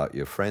saying about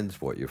your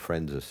friends, what your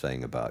friends are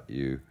saying about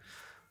you,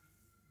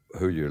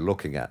 who you're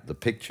looking at, the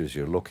pictures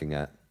you're looking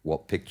at,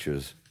 what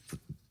pictures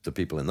the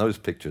people in those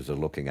pictures are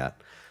looking at.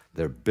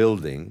 They're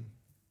building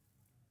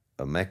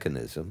a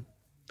mechanism,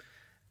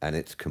 And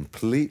it's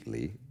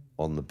completely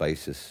on the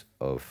basis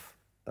of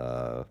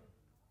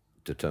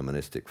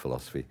deterministic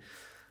philosophy,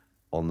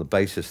 on the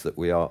basis that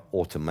we are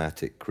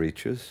automatic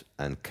creatures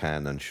and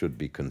can and should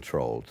be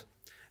controlled.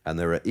 And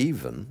there are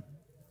even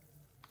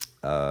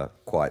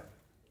quite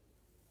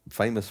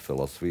famous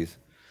philosophies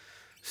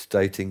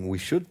stating we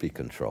should be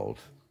controlled.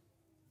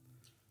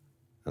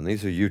 And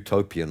these are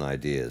utopian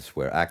ideas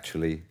where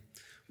actually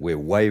we're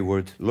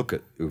wayward. Look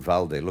at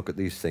Uvalde, look at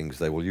these things.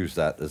 They will use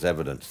that as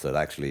evidence that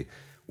actually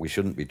we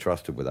shouldn't be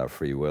trusted with our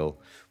free will.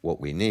 What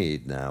we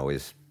need now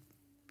is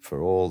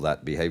for all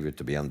that behavior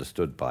to be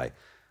understood by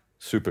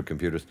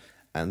supercomputers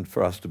and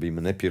for us to be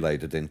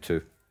manipulated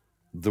into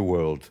the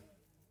world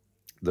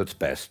that's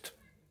best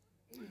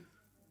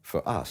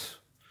for us.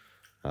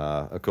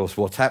 Of course,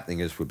 what's happening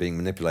is we're being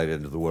manipulated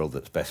into the world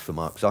that's best for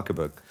Mark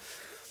Zuckerberg,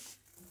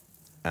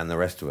 and the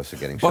rest of us are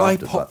getting by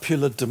shafted.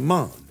 popular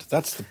demand.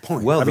 That's the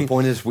point. Well, the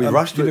point is we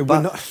rushed to it,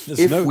 but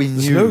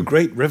there's no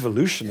great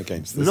revolution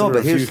against this. No,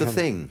 but here's the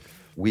thing.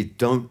 We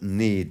don't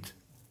need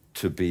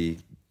to be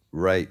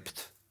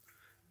raped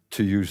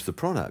to use the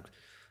product.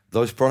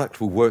 Those products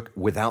will work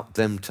without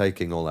them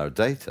taking all our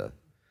data.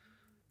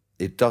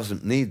 It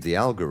doesn't need the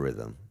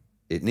algorithm.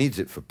 It needs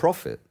it for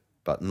profit,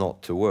 but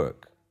not to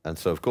work. And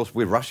so, of course,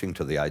 we're rushing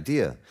to the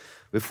idea.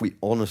 If we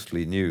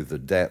honestly knew the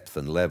depth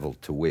and level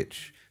to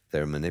which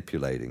they're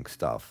manipulating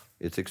stuff,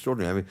 it's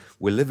extraordinary. I mean,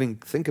 we're living,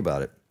 think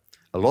about it,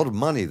 a lot of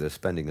money they're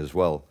spending as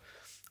well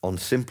on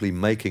simply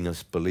making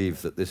us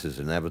believe that this is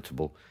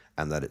inevitable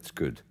and that it's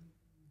good.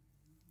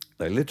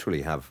 They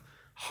literally have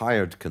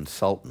hired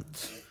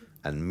consultants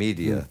and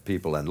media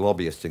people and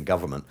lobbyists in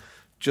government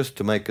just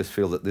to make us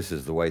feel that this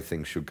is the way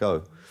things should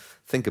go.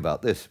 Think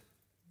about this.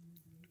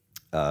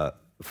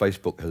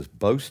 Facebook has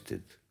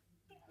boasted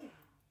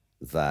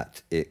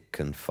that it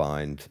can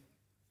find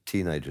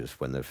teenagers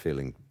when they're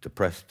feeling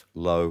depressed,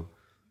 low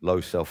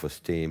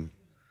self-esteem,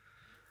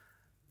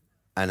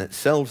 and it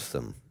sells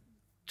them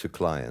to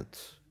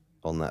clients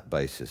on that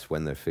basis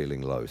when they're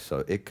feeling low.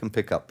 So it can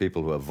pick up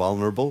people who are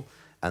vulnerable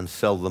and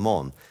sell them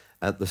on.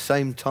 At the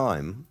same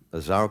time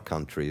as our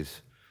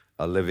countries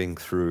are living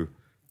through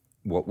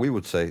what we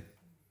would say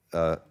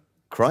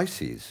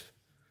crises,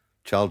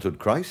 childhood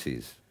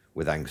crises,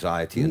 with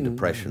anxiety and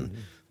depression,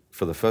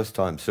 for the first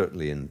time,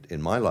 certainly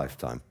in my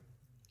lifetime,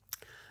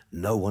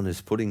 no one is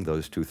putting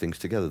those two things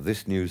together.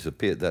 This news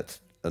appeared,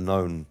 that's a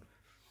known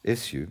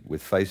issue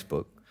with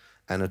Facebook,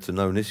 and it's a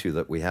known issue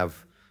that we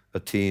have a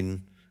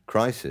teen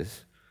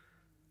crisis.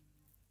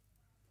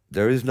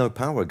 There is no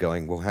power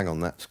going, well, hang on,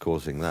 that's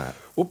causing that.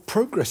 Well,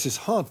 progress is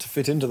hard to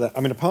fit into that.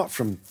 I mean, apart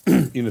from,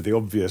 the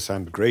obvious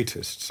and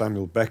greatest,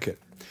 Samuel Beckett,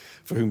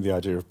 for whom the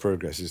idea of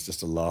progress is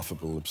just a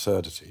laughable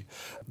absurdity.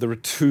 There are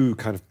two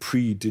kind of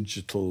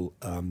pre-digital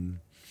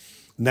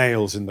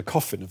nails in the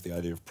coffin of the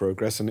idea of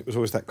progress, and it was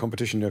always that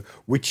competition,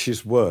 which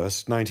is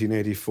worse,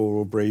 1984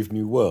 or Brave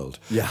New World?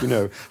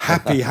 Yeah.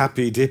 Happy,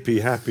 happy, dippy,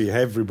 happy,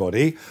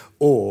 everybody,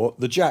 or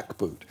the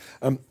jackboot.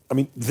 I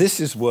mean, this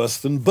is worse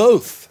than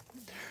both.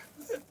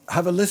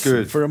 Have a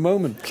listen for a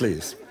moment,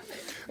 please.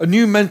 A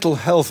new mental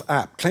health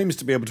app claims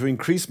to be able to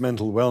increase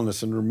mental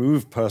wellness and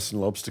remove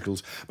personal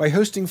obstacles by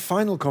hosting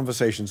final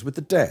conversations with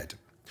the dead.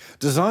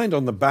 Designed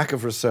on the back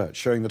of research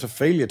showing that a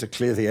failure to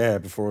clear the air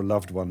before a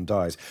loved one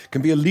dies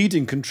can be a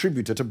leading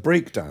contributor to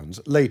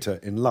breakdowns later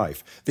in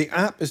life. The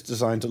app is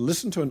designed to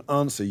listen to and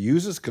answer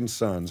users'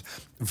 concerns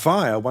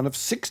via one of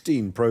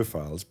 16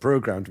 profiles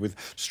programmed with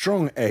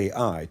strong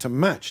AI to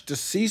match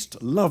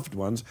deceased loved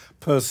ones'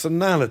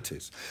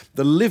 personalities.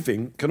 The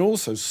living can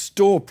also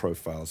store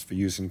profiles for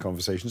use in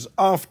conversations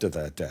after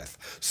their death.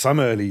 Some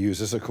early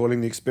users are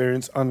calling the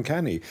experience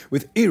uncanny,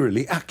 with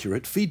eerily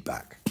accurate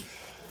feedback.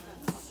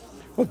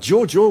 Well,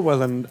 George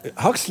Orwell and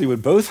Huxley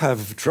would both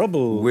have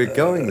trouble. We're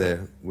going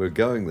there. We're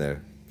going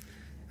there.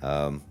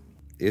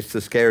 It's the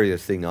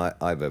scariest thing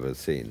I've ever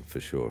seen, for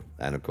sure.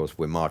 And, of course,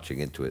 we're marching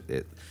into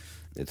it.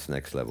 It's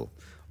next level.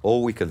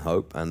 All we can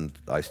hope, and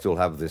I still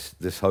have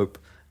this hope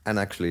and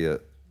actually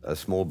a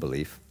small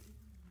belief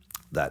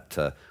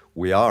that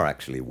we are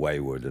actually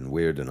wayward and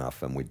weird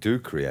enough, and we do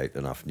create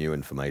enough new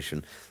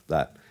information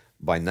that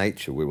by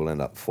nature we will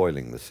end up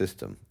foiling the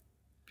system,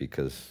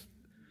 because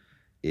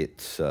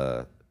it's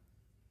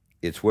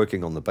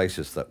working on the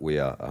basis that we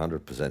are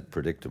 100%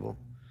 predictable.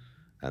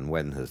 And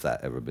when has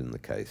that ever been the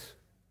case?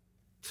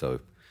 So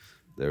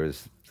there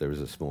is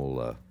a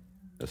small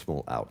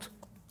out.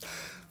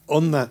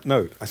 On that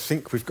note, I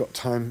think we've got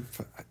time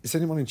for... Is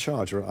anyone in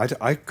charge? Or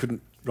I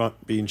couldn't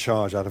be in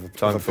charge out of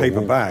a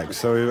paper bag.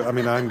 So, I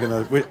mean,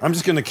 I'm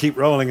just going to keep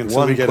rolling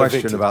until we get one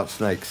evicted. question about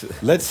snakes.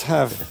 Let's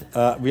have...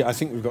 I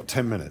think we've got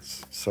 10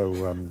 minutes. So...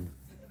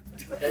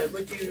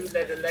 would you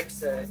let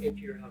Alexa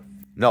into your house?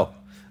 No.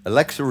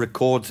 Alexa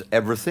records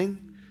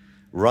everything,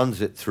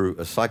 runs it through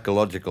a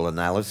psychological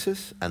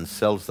analysis, and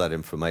sells that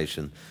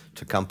information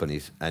to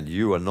companies, and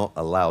you are not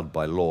allowed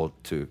by law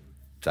to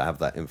have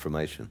that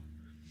information.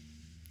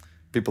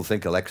 People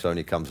think Alexa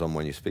only comes on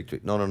when you speak to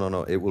it.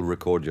 No. It will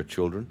record your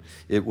children.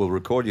 It will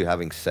record you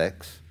having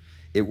sex.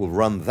 It will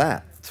run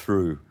that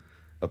through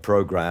a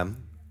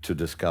program to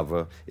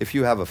discover. If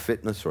you have a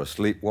fitness or a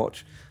sleep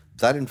watch,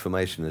 that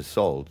information is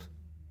sold.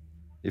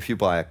 If you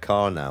buy a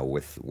car now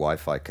with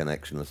Wi-Fi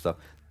connection and stuff,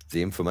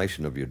 the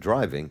information of your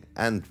driving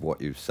and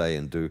what you say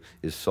and do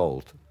is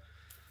sold.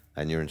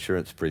 And your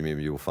insurance premium,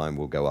 you will find,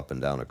 will go up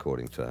and down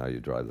according to how you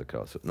drive the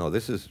car. So, no,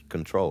 this is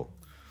control.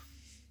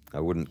 I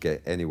wouldn't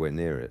get anywhere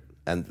near it.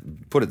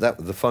 And put it that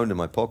way, the phone in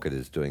my pocket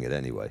is doing it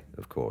anyway,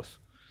 of course.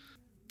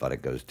 But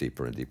it goes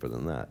deeper and deeper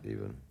than that,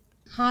 even.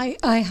 Hi,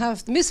 I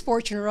have the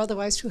misfortune or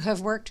otherwise to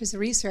have worked as a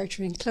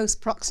researcher in close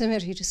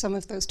proximity to some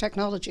of those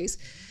technologies.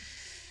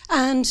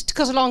 And to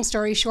cut a long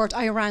story short,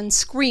 I ran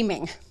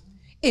screaming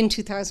in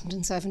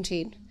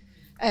 2017.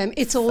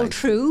 It's all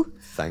true.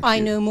 Thank you. I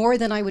know more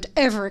than I would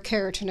ever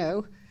care to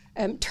know.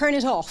 Turn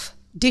it off.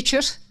 Ditch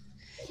it.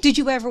 Did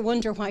you ever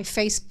wonder why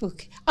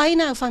Facebook... I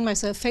now find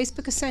myself,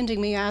 Facebook is sending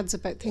me ads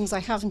about things I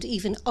haven't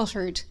even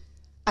uttered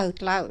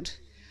out loud.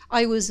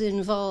 I was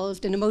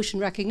involved in emotion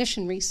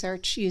recognition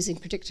research using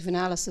predictive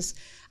analysis,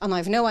 and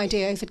I've no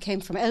idea if it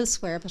came from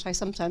elsewhere, but I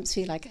sometimes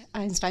feel like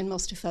Einstein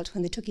must have felt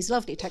when they took his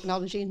lovely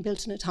technology and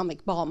built an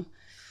atomic bomb.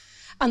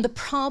 And the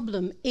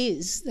problem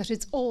is that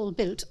it's all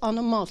built on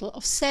a model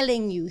of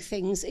selling you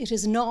things. It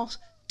is not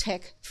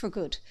tech for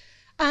good.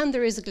 And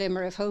there is a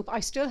glimmer of hope. I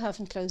still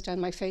haven't closed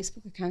down my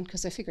Facebook account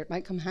because I figure it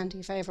might come handy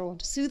if I ever want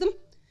to sue them.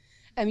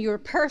 You're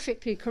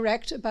perfectly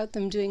correct about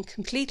them doing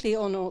completely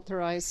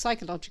unauthorized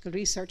psychological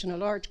research on a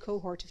large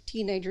cohort of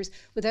teenagers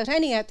without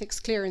any ethics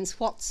clearance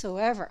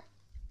whatsoever.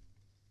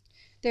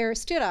 They're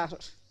still at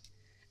it.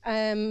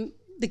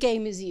 The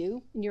game is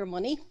you and your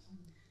money.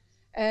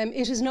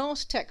 It is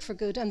not tech for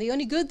good, and the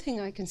only good thing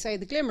I can say,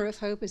 the glimmer of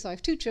hope, is I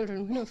have two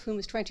children, one of whom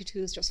is 22,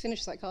 who's just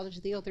finished psychology,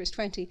 the other is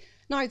 20.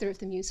 Neither of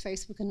them use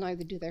Facebook and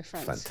neither do their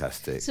friends.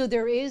 Fantastic. So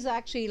there is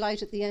actually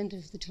light at the end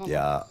of the tunnel.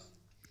 Yeah.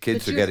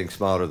 Kids are getting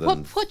smarter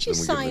than what you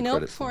sign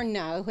up for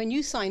now, when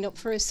you sign up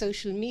for a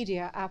social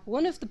media app,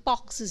 one of the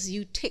boxes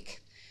you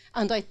tick,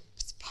 and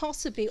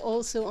possibly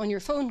also on your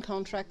phone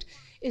contract,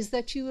 is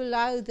that you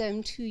allow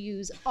them to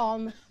use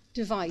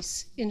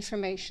on-device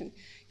information.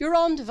 Your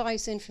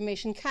on-device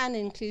information can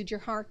include your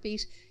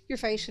heartbeat, your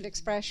facial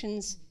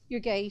expressions, your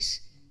gait,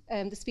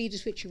 the speed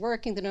at which you're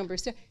working, the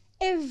numbers,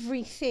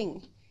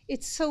 everything.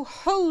 It's so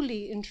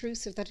wholly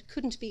intrusive that it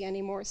couldn't be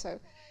any more so.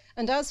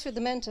 And as for the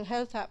mental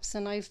health apps,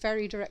 and I have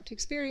very direct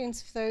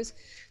experience of those,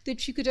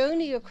 that you could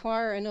only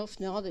acquire enough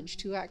knowledge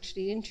to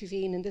actually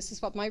intervene, and this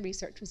is what my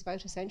research was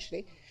about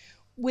essentially,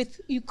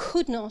 you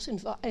could not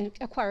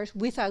acquire it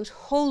without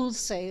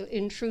wholesale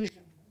intrusion.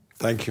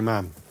 Thank you,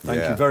 ma'am.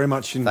 Thank you very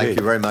much indeed. Thank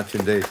you very much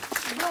indeed.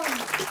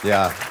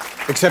 Yeah.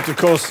 Except, of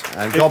course...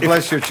 And God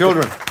bless your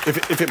children.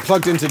 If it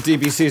plugged into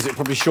DBCs, it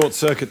probably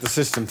short-circuit the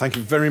system. Thank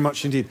you very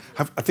much indeed.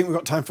 I think we've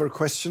got time for a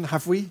question.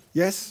 Have we?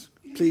 Yes?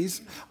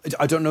 Please?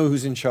 I don't know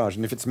who's in charge,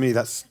 and if it's me,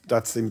 that's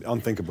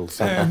unthinkable.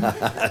 So.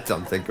 That's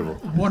unthinkable.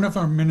 One of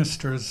our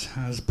ministers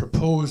has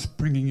proposed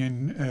bringing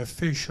in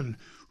facial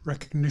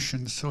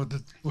recognition so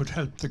that would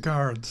help the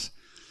guards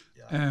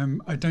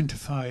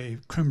identify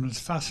criminals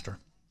faster.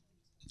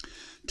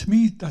 To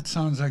me, that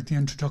sounds like the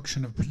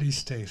introduction of police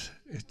state.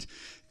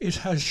 It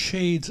has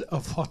shades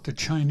of what the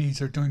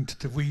Chinese are doing to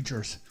the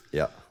Uyghurs.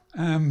 Yeah.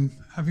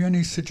 Have you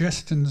any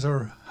suggestions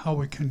or how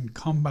we can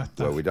combat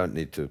that? Well, we don't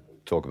need to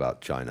talk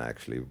about China,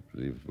 actually.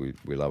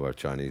 We love our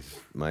Chinese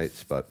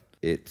mates, but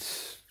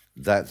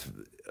that's,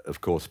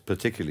 of course,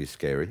 particularly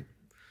scary.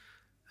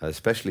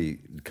 Especially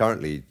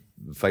currently,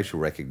 facial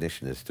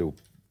recognition is still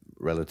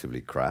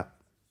relatively crap,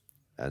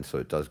 and so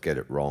it does get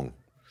it wrong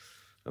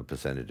a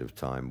percentage of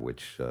time,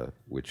 which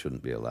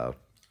shouldn't be allowed.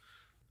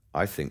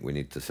 I think we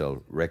need to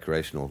sell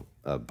recreational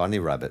bunny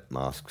rabbit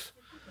masks,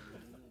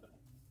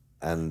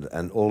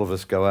 and all of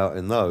us go out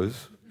in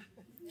those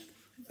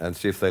and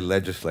see if they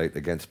legislate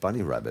against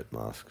bunny rabbit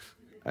masks.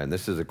 And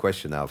this is a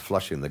question now of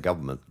flushing the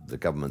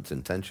government's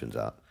intentions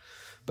out.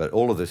 But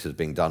all of this is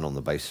being done on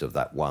the basis of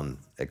that one.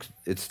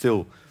 It's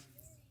still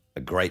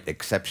a great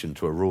exception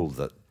to a rule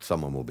that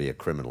someone will be a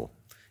criminal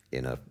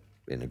in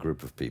a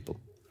group of people.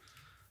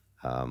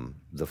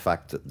 The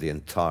fact that the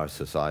entire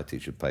society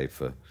should pay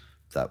for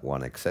that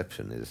one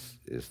exception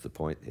is the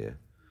point here.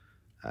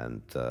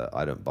 And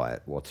I don't buy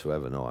it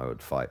whatsoever. No, I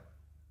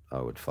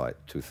would fight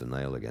tooth and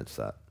nail against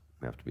that.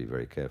 We have to be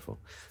very careful.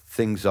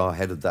 Things are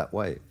headed that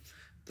way.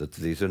 That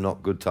these are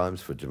not good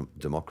times for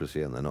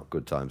democracy, and they're not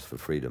good times for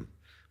freedom.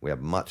 We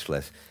have much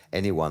less.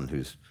 Anyone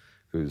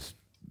who's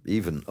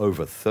even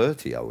over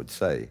 30, I would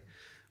say,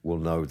 will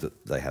know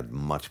that they had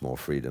much more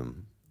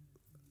freedom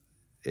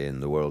in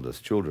the world as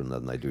children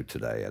than they do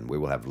today, and we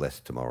will have less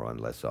tomorrow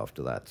and less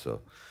after that. So,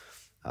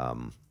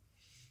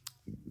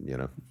 you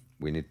know,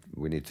 we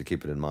need to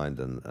keep it in mind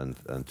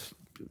and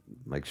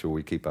make sure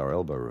we keep our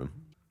elbow room.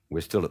 We're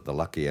still at the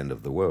lucky end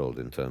of the world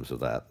in terms of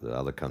that. The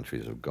other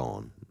countries have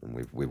gone,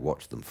 and we've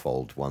watched them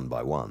fold one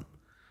by one,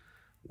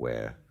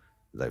 where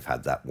they've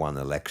had that one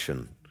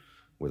election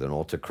with an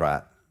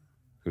autocrat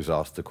who's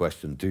asked the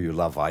question, do you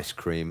love ice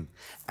cream?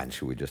 And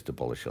should we just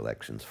abolish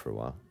elections for a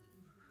while?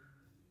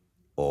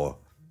 Or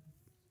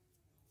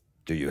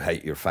do you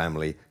hate your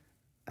family?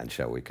 and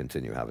shall we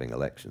continue having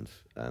elections?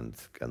 And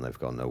they've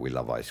gone, no, we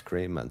love ice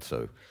cream. And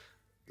so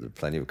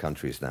plenty of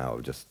countries now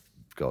have just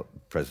got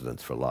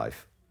presidents for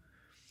life.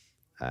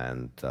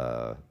 And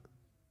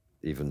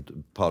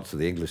even parts of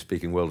the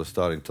English-speaking world are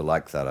starting to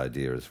like that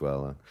idea as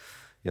well.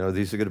 You know,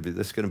 this is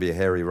going to be a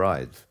hairy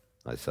ride,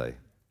 I say,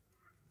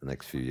 the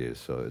next few years.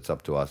 So it's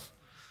up to us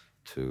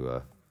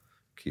to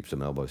keep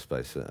some elbow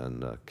space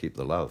and keep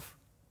the love.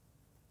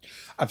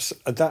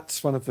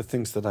 That's one of the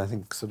things that I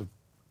think sort of,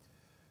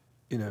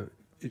 you know,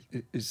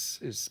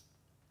 is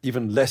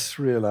even less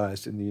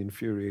realized in the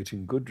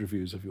infuriating good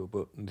reviews of your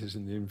book than it is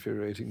in the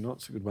infuriating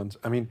not so good ones.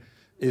 I mean,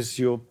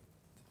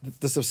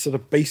 there's a sort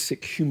of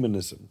basic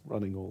humanism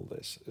running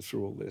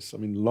through all this. I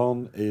mean,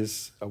 Lon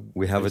is...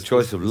 We have a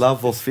choice of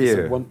love or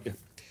fear.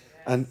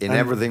 And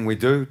everything we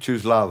do,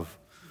 choose love.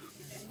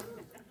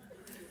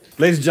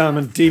 Ladies and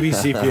gentlemen,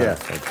 DBC Pierre.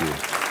 Thank you.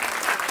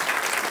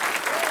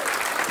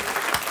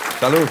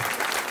 Salud.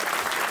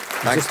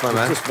 Thanks, my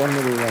man. Just one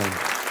little round.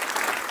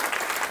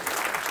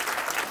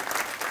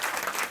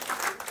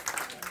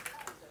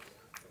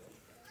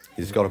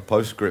 He's got a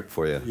postscript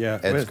for you. Yeah.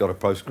 Ed's got a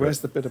postscript. Where's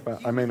the bit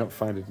about... I may not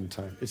find it in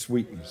time. It's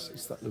weakness.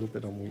 It's that little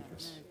bit on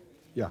weakness.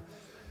 Yeah.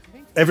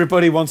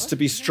 Everybody wants to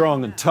be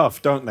strong and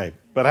tough, don't they?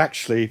 But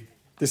actually,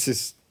 this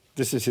is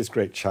his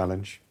great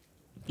challenge.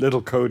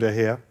 Little coda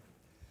here.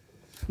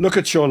 Look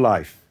at your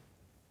life.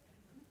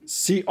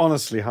 See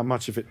honestly how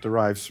much of it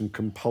derives from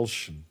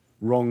compulsion,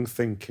 wrong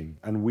thinking,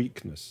 and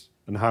weakness,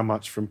 and how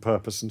much from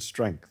purpose and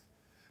strength.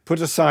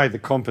 Put aside the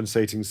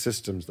compensating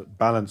systems that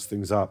balance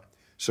things up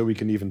so we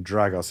can even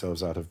drag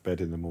ourselves out of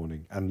bed in the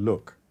morning, and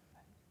look.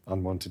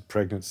 Unwanted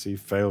pregnancy,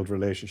 failed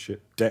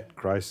relationship, debt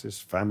crisis,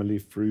 family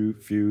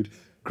feud,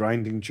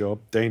 grinding job,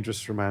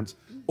 dangerous romance,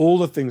 all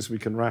the things we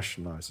can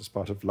rationalize as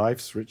part of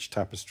life's rich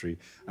tapestry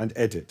and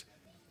edit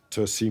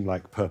to seem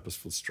like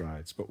purposeful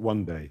strides. But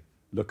one day,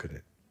 look at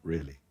it,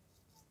 really.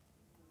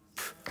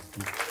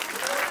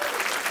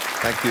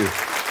 Thank you.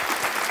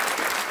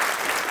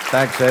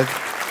 Thanks,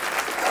 Ed.